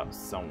about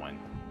someone.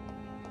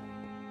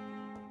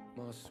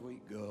 My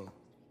sweet girl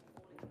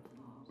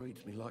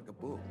reads me like a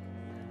book.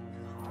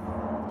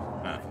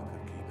 Huh. If I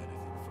could keep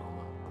anything from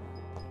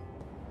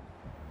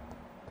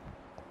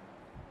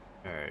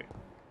her. Alright.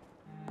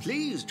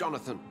 Please,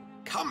 Jonathan,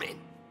 come in.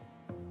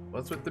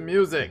 What's with the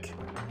music?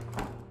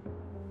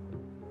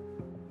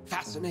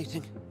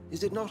 Fascinating,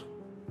 is it not?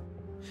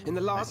 In the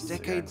last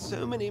decade,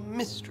 so many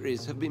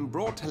mysteries have been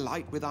brought to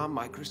light with our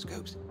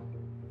microscopes.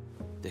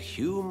 The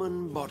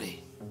human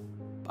body,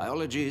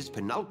 biology's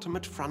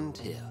penultimate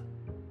frontier.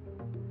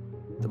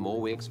 The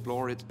more we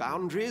explore its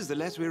boundaries, the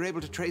less we're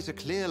able to trace a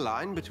clear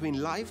line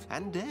between life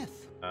and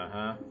death.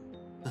 Uh-huh.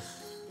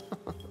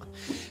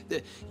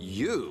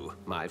 You,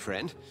 my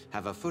friend,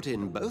 have a foot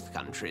in both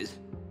countries.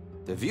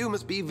 The view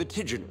must be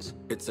vertiginous.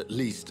 It's at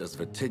least as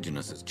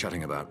vertiginous as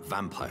chatting about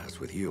vampires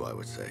with you, I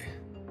would say.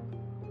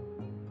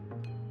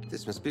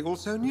 This must be all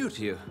so new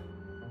to you.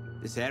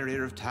 This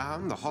area of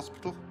town, the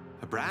hospital,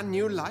 a brand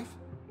new life.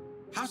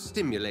 How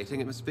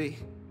stimulating it must be.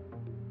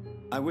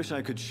 I wish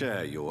I could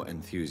share your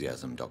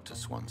enthusiasm, Dr.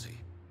 Swansea,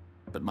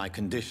 but my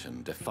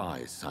condition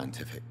defies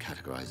scientific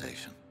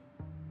categorization.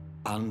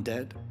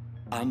 Undead?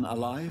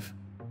 Unalive?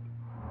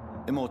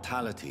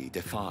 Immortality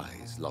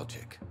defies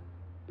logic.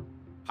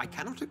 I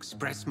cannot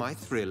express my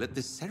thrill at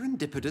this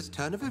serendipitous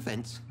turn of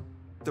events.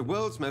 The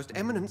world's most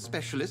eminent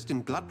specialist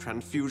in blood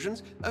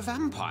transfusions, a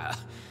vampire.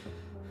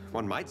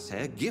 One might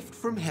say a gift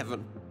from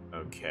heaven.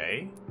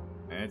 Okay.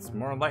 It's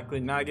more likely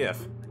not a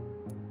gift.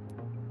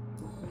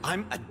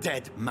 I'm a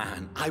dead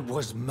man. I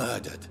was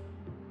murdered.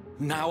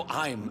 Now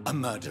I'm a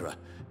murderer.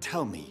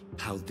 Tell me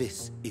how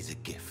this is a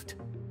gift.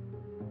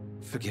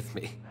 Forgive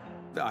me.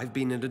 I've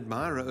been an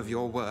admirer of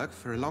your work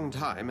for a long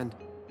time, and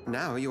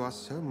now you are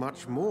so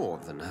much more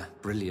than a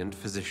brilliant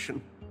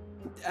physician.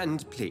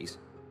 And please,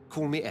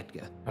 call me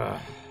Edgar.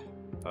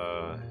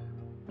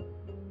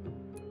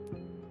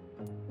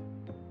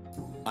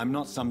 I'm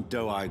not some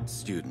doe-eyed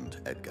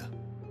student, Edgar.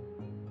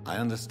 I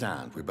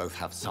understand we both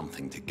have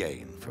something to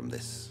gain from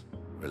this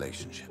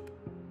relationship.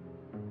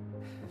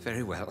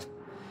 Very well.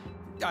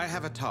 I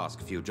have a task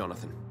for you,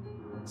 Jonathan.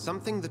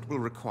 Something that will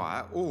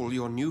require all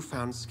your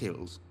newfound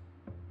skills.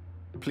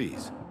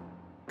 Please,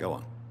 go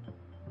on.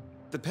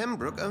 The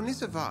Pembroke only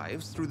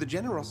survives through the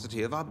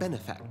generosity of our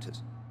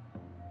benefactors.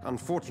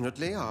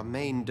 Unfortunately, our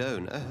main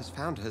donor has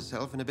found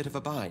herself in a bit of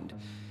a bind.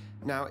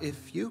 Now,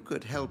 if you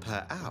could help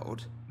her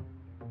out...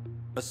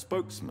 A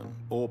spokesman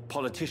or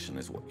politician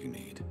is what you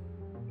need.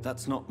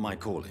 That's not my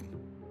calling.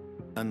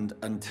 And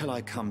until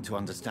I come to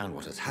understand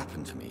what has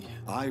happened to me,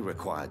 I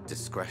require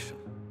discretion.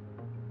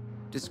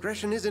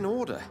 Discretion is in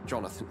order,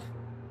 Jonathan.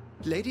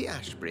 Lady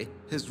Ashbury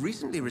has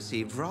recently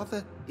received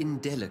rather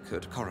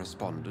indelicate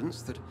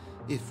correspondence that,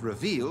 if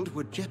revealed,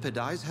 would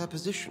jeopardize her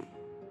position.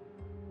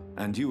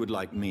 And you would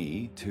like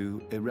me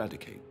to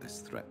eradicate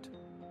this threat?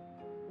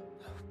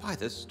 By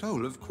the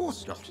stole, of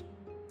course not.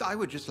 I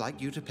would just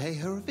like you to pay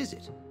her a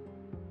visit.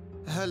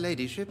 Her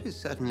ladyship is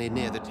certainly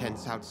near the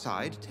tents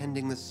outside,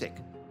 tending the sick.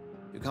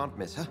 You can't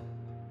miss her.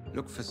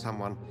 Look for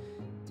someone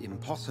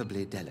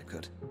impossibly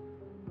delicate.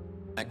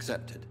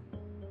 Accepted.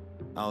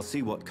 I'll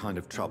see what kind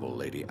of trouble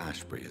Lady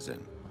Ashbury is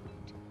in.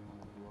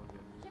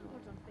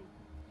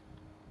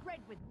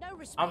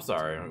 I'm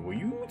sorry, were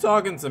you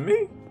talking to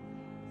me?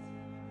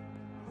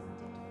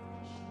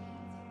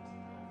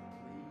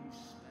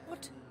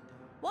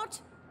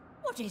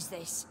 What is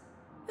this?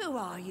 Who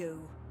are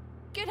you?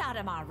 Get out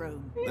of my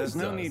room. There's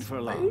no need for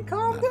alarm. Hey,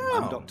 calm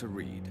down. I'm Dr.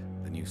 Reed,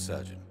 the new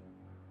surgeon.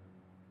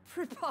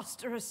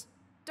 Preposterous.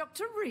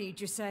 Dr.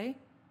 Reed, you say?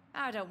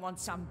 I don't want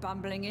some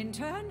bumbling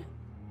intern.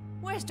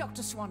 Where's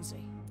Dr. Swansea?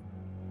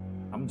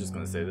 I'm just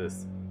gonna say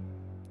this.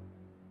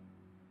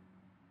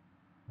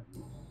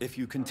 If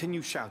you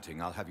continue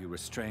shouting, I'll have you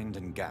restrained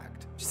and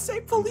gagged. Just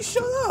say fully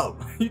shut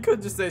up. You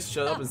could just say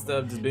shut up instead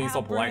of just being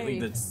so How politely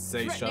brave. to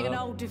say shut Threatening an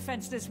up. old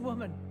defenseless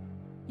woman.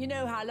 You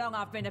know how long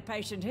I've been a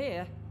patient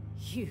here?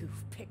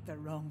 You've picked the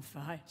wrong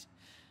fight.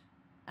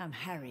 I'm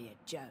Harriet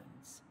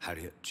Jones.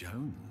 Harriet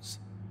Jones?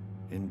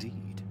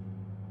 Indeed.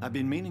 I've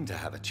been meaning to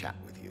have a chat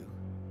with you.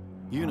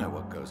 You know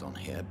what goes on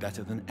here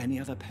better than any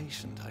other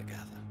patient, I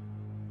gather.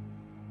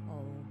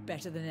 Oh,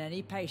 better than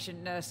any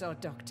patient, nurse, or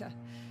doctor.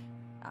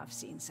 I've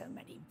seen so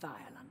many vile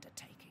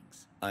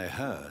undertakings. I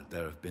heard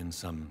there have been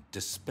some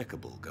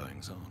despicable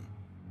goings-on.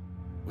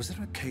 Was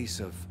there a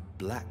case of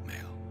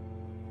blackmail?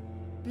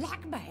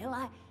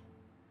 Blackmail?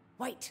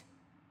 Wait.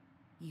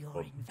 You're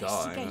I'm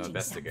investigating an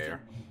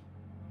investigator. something.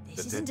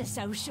 This isn't a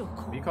social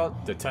call. Be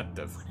called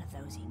detective. One of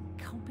those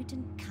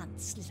incompetent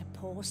cunts slit a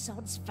poor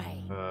sod's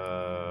fame.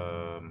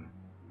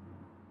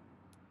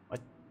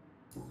 What?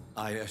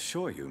 I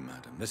assure you,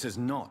 madam, this is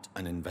not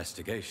an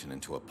investigation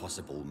into a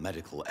possible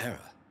medical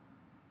error.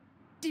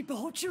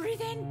 Debauchery,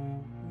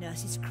 then?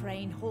 Nurses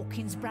Crane,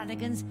 Hawkins,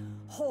 Brannigan's,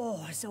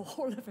 whores,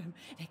 all of them.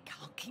 They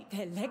can't keep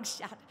their legs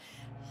shut.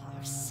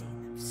 I've seen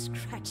them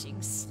scratching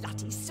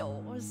slutty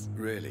sores.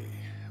 Really?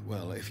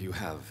 Well, if you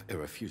have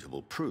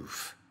irrefutable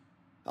proof,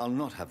 I'll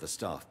not have the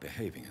staff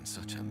behaving in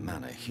such a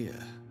manner here.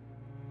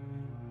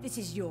 This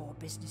is your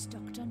business,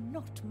 Doctor,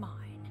 not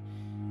mine.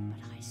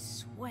 But I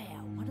swear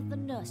one of the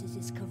nurses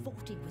is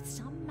cavorting with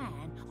some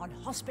man on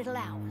hospital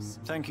hours.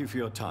 Thank you for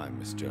your time,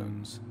 Miss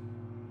Jones.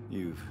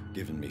 You've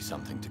given me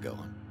something to go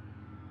on.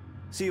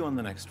 See you on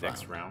the next round.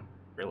 Next round?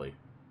 Really?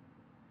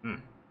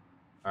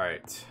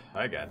 Alright,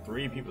 I got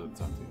 3 people to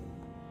talk to.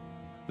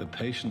 The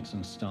patients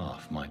and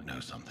staff might know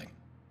something.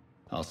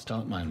 I'll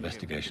start my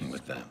investigation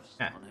with them.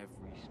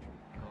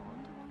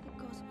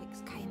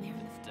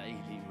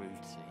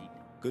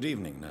 Good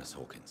evening, Nurse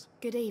Hawkins.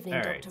 Good evening,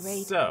 Alright, Dr.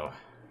 Reed. so,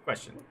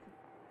 question.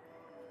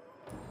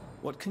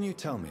 What can you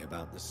tell me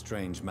about the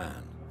strange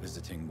man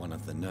visiting one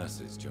of the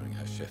nurses during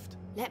her shift?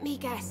 Let me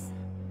guess.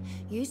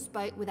 You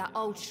spoke with that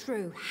old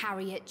shrew,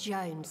 Harriet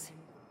Jones.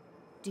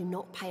 Do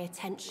not pay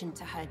attention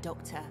to her,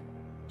 Doctor.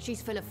 She's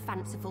full of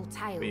fanciful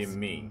tales. What do you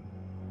mean?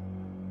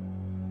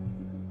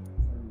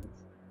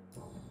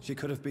 She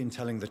could have been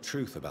telling the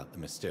truth about the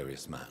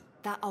mysterious man.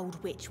 That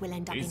old witch will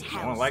end up in Easy, no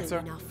hell one likes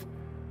soon her? enough.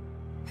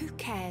 Who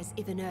cares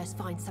if a nurse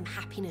finds some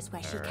happiness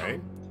where she Alright.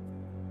 can?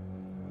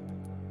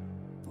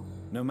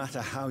 No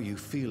matter how you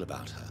feel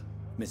about her,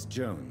 Miss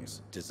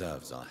Jones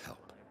deserves our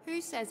help.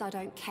 Who says I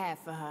don't care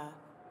for her?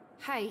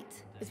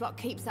 Hate is what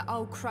keeps that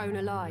old crone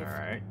alive.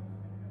 Alright.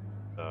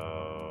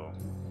 So...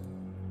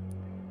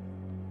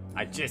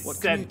 I just What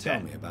said can you that.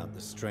 tell me about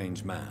the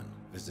strange man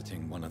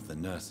visiting one of the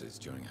nurses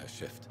during her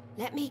shift?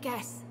 Let me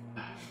guess.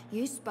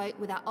 You spoke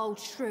with that old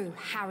shrew,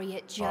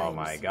 Harriet Jones. Oh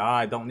my god,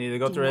 I don't need to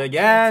go Do through it not pay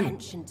again!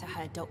 attention to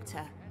her,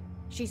 Doctor.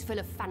 She's full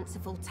of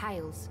fanciful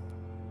tales.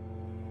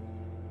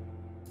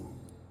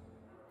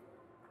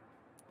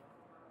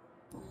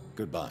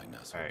 Goodbye,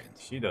 Nurse Alright,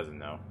 Hawkins. she doesn't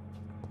know.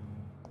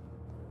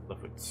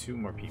 Left with 2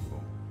 more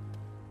people.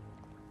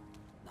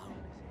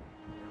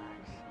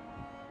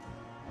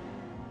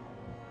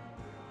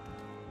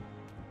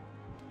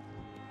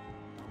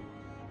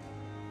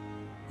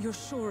 You're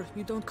sure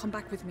you don't come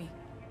back with me?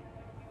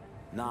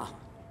 Nah,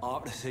 I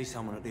have to see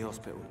someone at the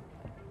hospital.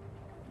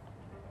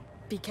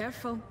 Be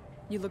careful.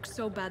 You look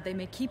so bad they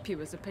may keep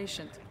you as a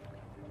patient.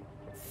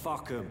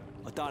 Fuck 'em.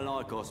 I don't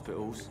like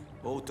hospitals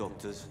or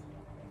doctors.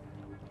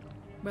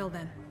 Well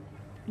then,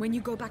 when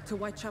you go back to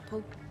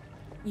Whitechapel,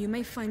 you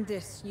may find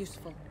this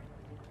useful.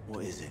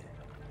 What is it?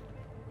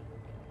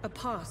 A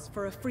pass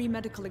for a free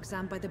medical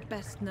exam by the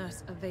best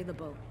nurse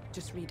available.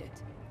 Just read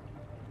it.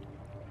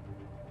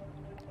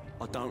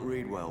 I don't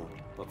read well,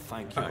 but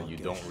thank you. I You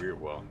guess. don't read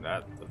well.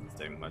 That doesn't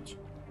say much.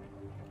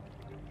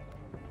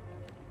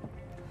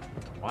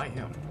 Why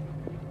him?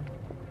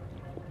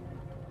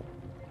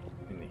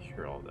 I didn't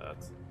hear all that.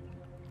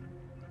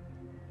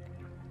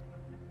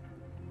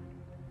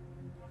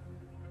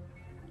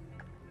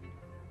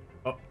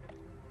 Oh,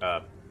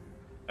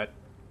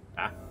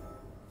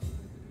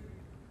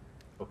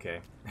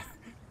 okay.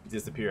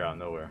 Disappear out of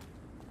nowhere.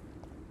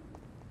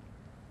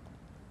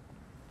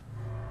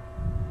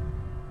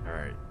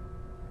 Alright.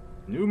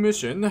 New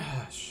mission,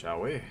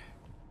 shall we?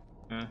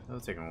 It'll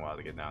take him a while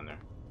to get down there.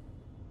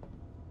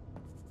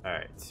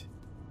 Alright.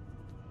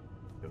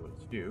 Go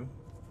with you.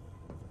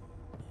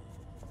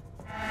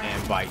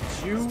 And bite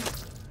you.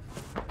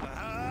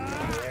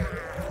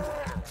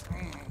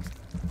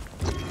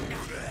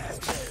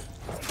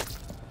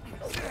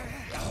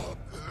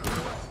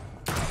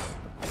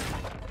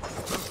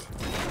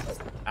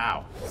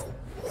 Ow.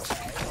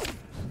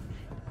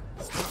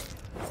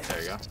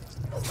 There you go.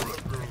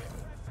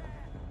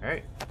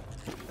 Alright.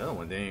 The other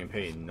one didn't even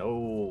pay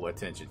no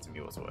attention to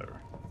me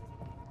whatsoever.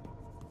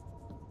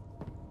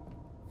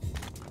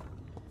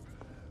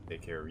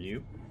 Take care of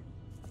you.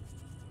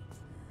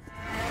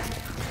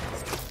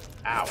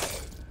 Ow.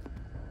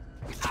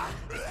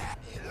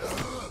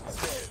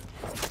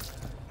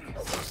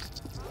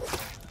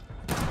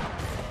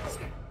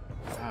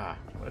 Ah,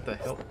 what the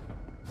hell?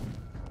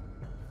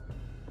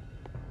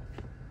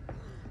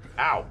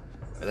 Ow!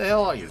 Where the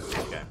hell are you?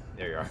 Okay,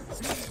 there you are.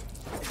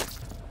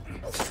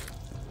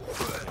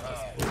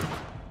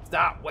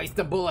 Stop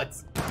wasting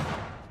bullets.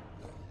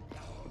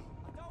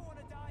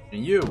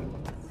 And you.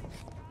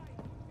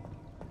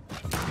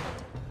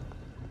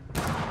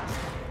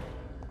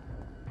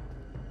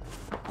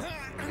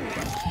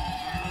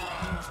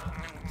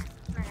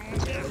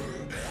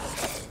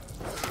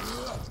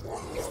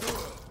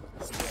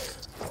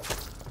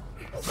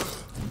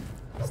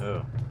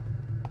 Oh.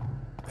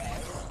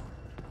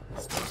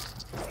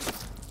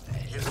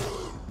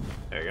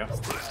 There you go.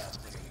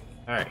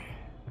 Alright.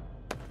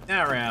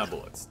 Now we're out of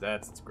bullets.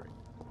 That's great.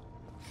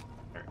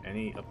 Are there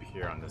any up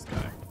here on this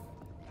guy?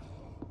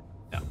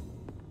 No.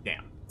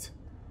 Damn it.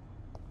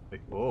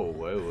 Like, whoa,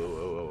 whoa, whoa,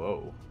 whoa, whoa,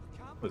 whoa.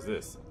 What's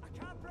this?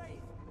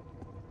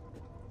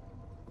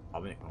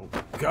 Oh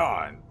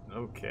god.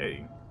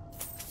 Okay.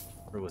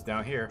 It was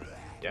down here.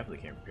 Definitely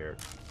came prepared.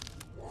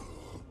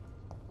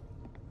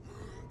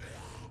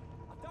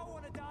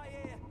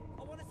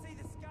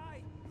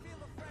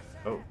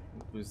 Oh,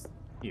 who's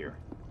here?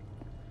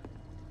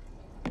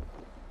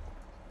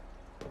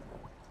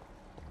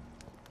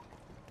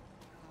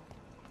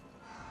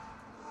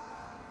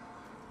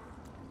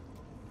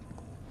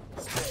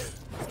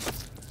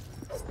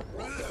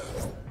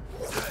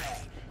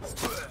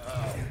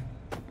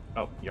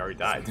 Oh, you already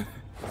died.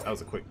 That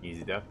was a quick,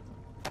 easy death.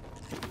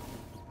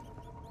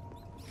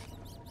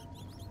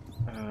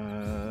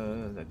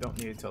 I don't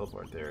need a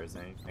teleport there. Is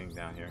anything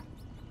down here?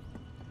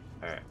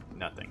 Alright,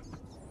 nothing.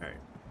 Alright.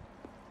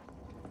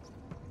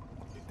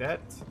 Take that.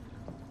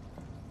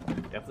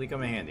 Definitely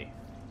come in handy.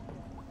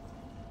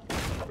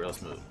 Real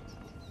smooth.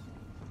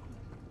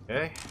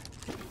 Okay.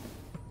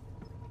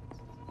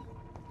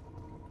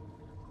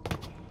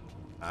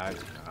 I do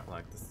not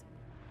like this.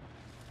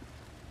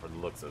 Or the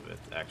looks of it,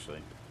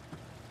 actually.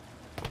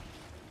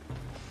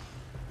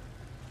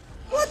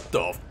 What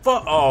the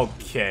fuck?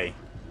 Okay.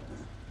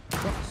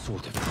 What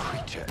sort of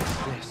creature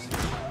is this?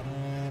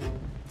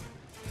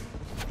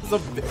 Is a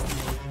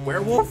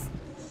werewolf?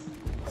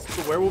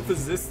 The werewolf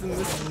exists in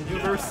this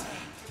universe?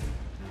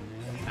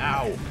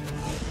 Ow.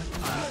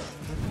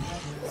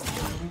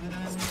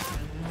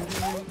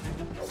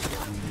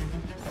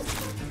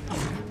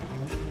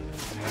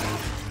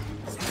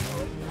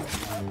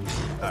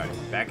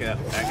 Alright, back it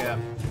up, back it up.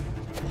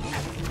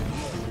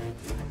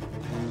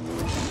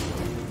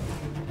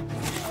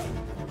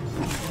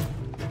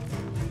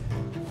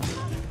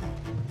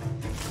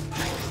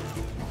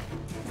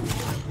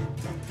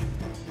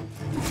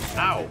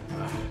 Ow!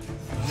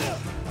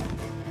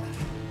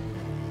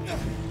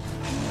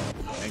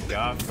 Thank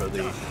God for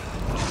the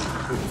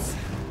boost.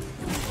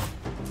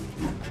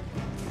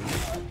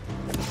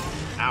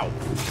 Ow!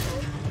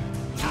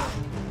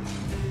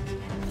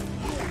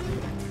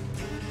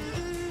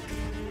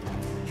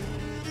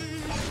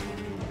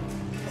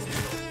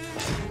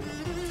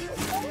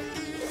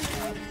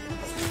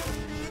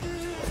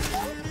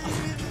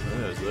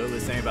 There's literally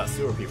saying about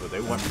sewer people,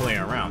 they weren't playing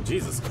around.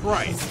 Jesus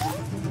Christ!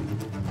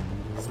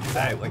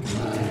 That like a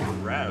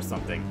rat or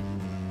something.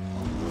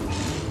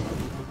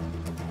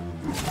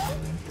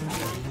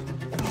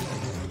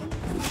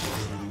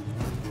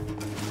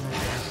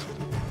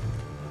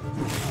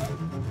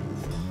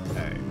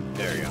 Okay,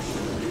 there you go.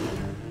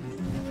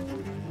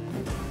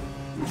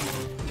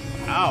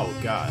 Oh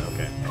god,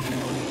 okay.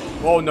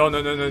 Whoa, no,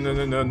 no, no, no, no,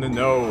 no, no, no,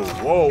 no.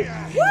 Whoa.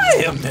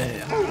 Wait a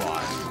minute. Hold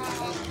on.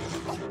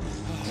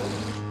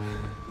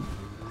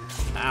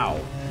 Ow.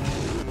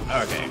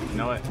 Okay, you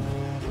know what?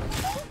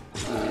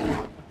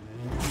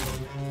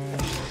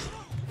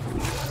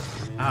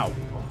 Ow.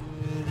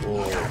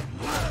 Whoa.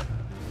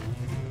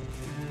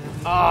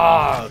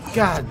 Oh,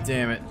 god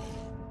damn it.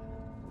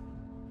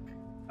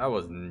 I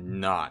was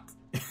not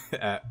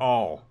at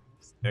all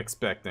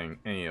expecting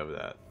any of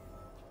that.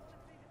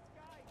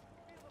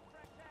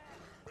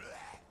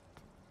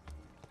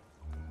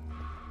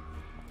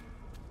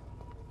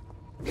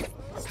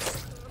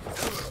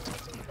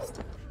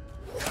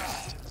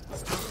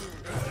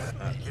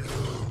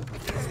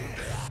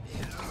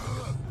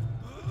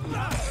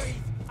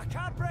 I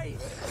can't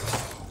breathe.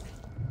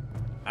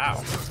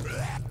 Ow.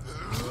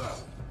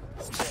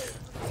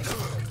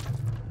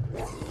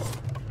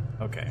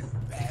 Okay.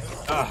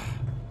 Ah.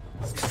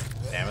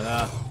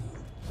 Stamina.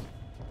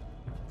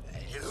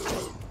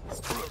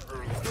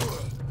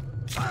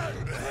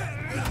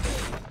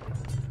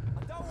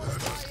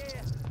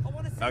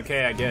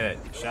 Okay, I get it.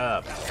 Shut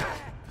up.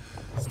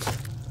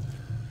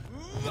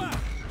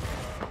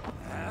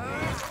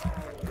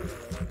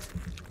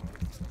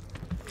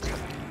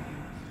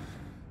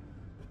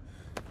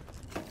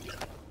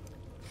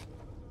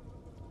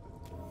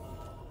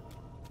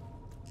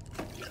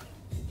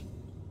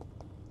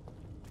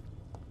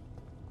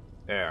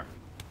 There.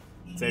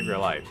 Save your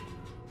life.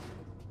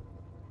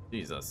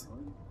 Jesus.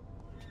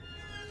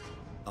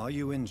 Are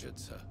you injured,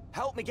 sir?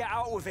 Help me get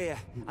out of here.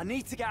 I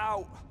need to get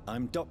out.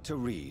 I'm Dr.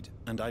 Reed,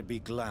 and I'd be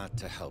glad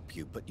to help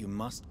you, but you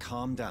must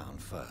calm down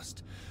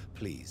first.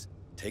 Please,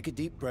 take a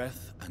deep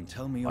breath and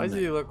tell me your Why name.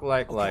 does he look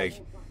like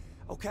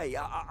Okay,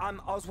 I'm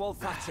Oswald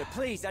Thatcher.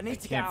 Please, I need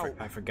to get out.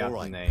 I forgot All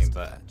right, the name, Mr.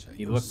 but Thatcher,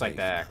 he you're looks like safe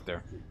that now.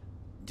 actor.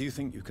 Do you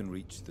think you can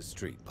reach the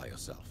street by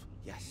yourself?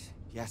 Yes,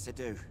 Yes, I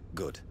do.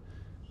 Good.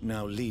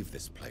 Now leave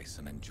this place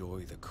and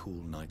enjoy the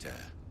cool night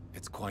air.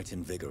 It's quite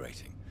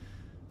invigorating.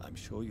 I'm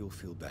sure you'll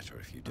feel better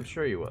if you do. I'm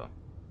sure you will.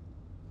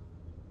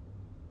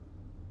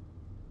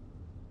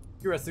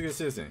 You arrest a good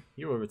citizen.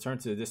 He will return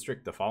to the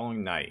district the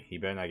following night. He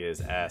better not get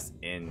his ass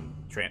in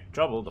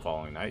trouble the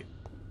following night.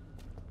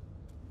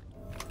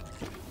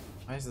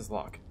 Why is this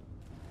locked?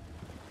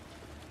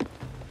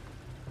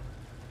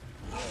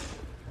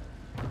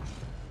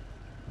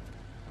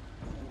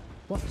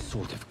 What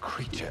sort of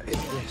creature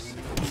is this?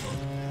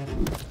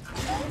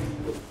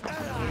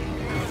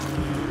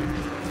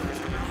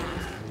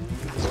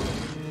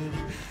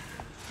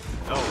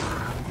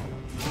 Oh.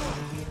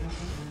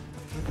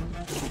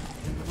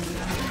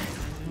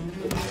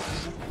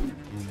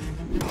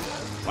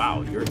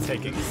 Wow, you're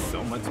taking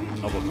so much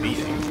of a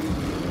beating.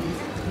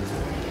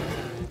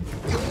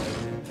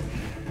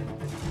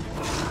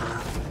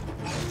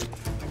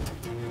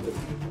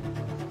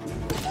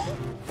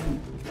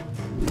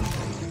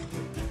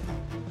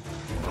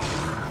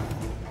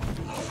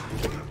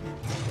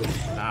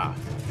 Ah.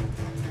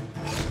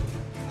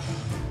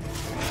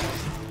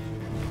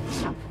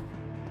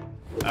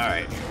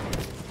 Alright.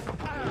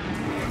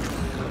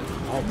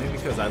 Oh, maybe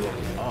because I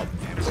leveled up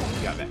and you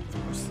got back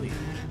to sleep.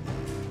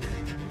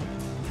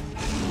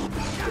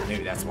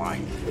 Maybe that's why.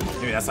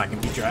 Maybe that's why I can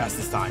beat your ass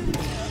this time.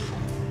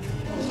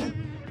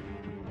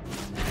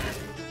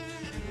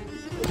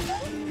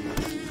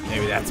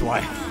 Maybe that's why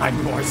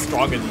I'm more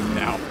stronger than you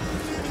now.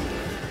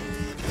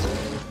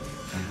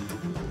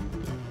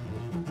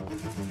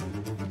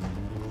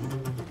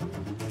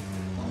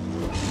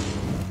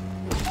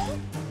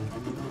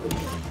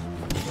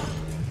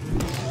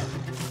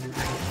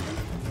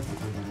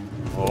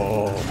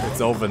 Oh,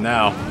 it's over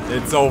now.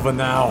 It's over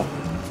now.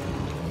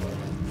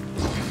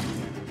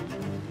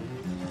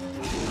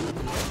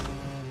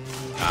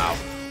 Ow.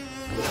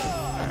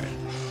 Alright.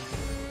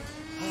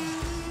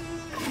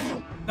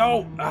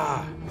 No!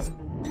 Ah.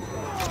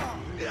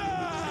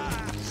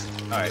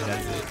 Alright,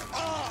 that's it.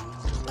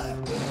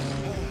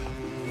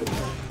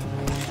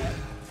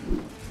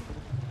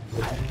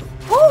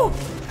 Woo!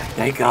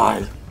 Thank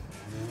God.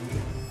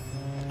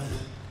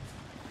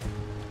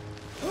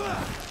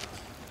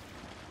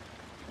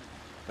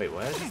 Wait,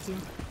 what?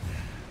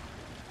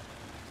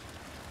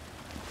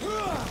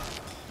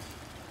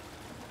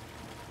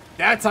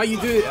 That's how you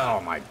do it?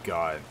 Oh my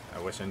God.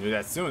 I wish I knew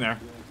that sooner.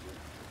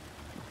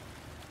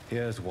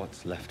 Here's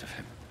what's left of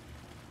him.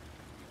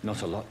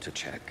 Not a lot to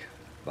check,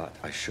 but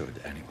I should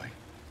anyway.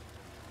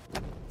 I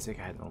think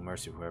I had no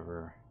mercy,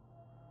 whoever.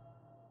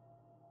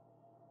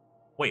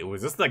 Wait,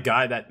 was this the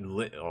guy that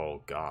lit?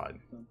 Oh God.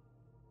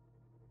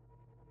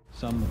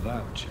 Some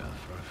voucher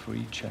for a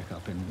free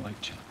checkup in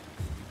Whitechapel.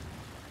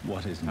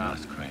 What is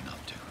Nurse Crane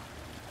up to?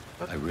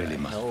 I really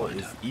must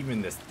find out.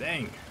 Even this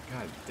thing.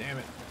 God damn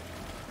it.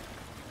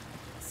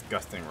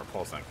 Disgusting,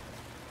 repulsing.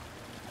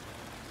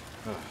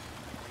 Ugh.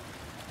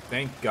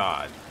 Thank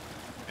God.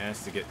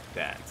 Managed to get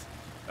that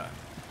done.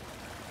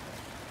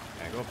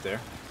 Can I go up there?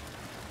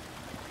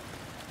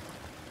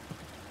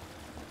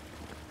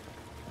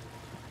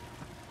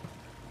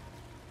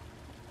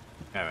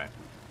 Alright.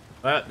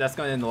 Well, that's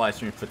going to end the live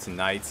stream for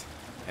tonight.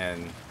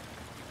 And,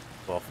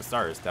 well, for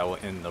starters, that will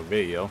end the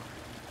video.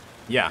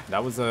 Yeah,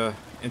 that was a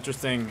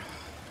interesting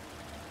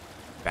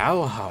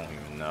battle. I don't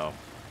even know.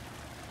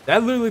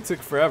 That literally took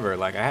forever.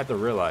 Like, I had to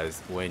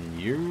realize when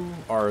you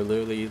are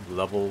literally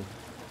level...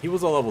 He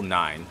was a level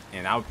 9,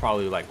 and I was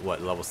probably like,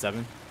 what, level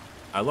 7?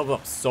 I leveled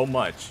up so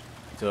much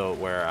to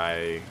where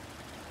I...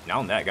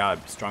 Now that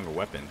got a stronger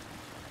weapon.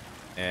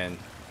 And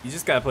you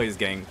just gotta play this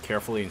game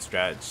carefully and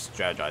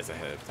strategize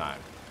ahead of time.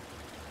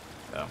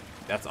 So,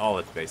 that's all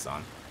it's based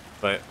on.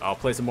 But I'll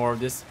play some more of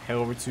this. Head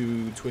over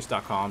to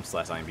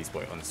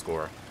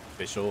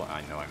twitch.com/IamBeastBoy_official.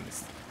 I know I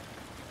missed...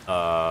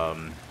 what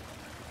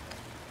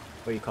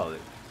do you call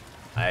it?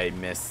 I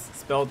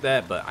misspelled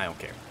that, but I don't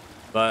care.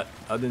 But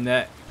other than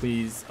that,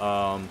 please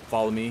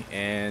follow me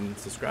and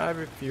subscribe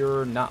if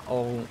you're not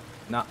on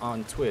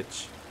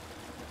Twitch.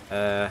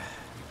 Yeah,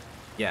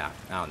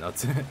 I don't know.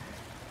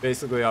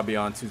 Basically, I'll be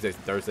on Tuesdays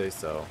and Thursdays.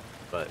 So,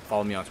 but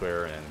follow me on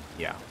Twitter, and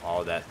yeah, all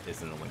of that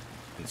is in the link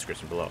in the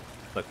description below.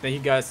 But thank you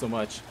guys so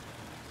much.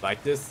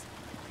 Like this,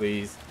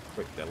 please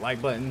click the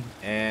like button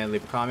and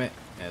leave a comment.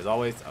 And as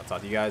always, I'll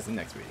talk to you guys in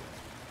the next video.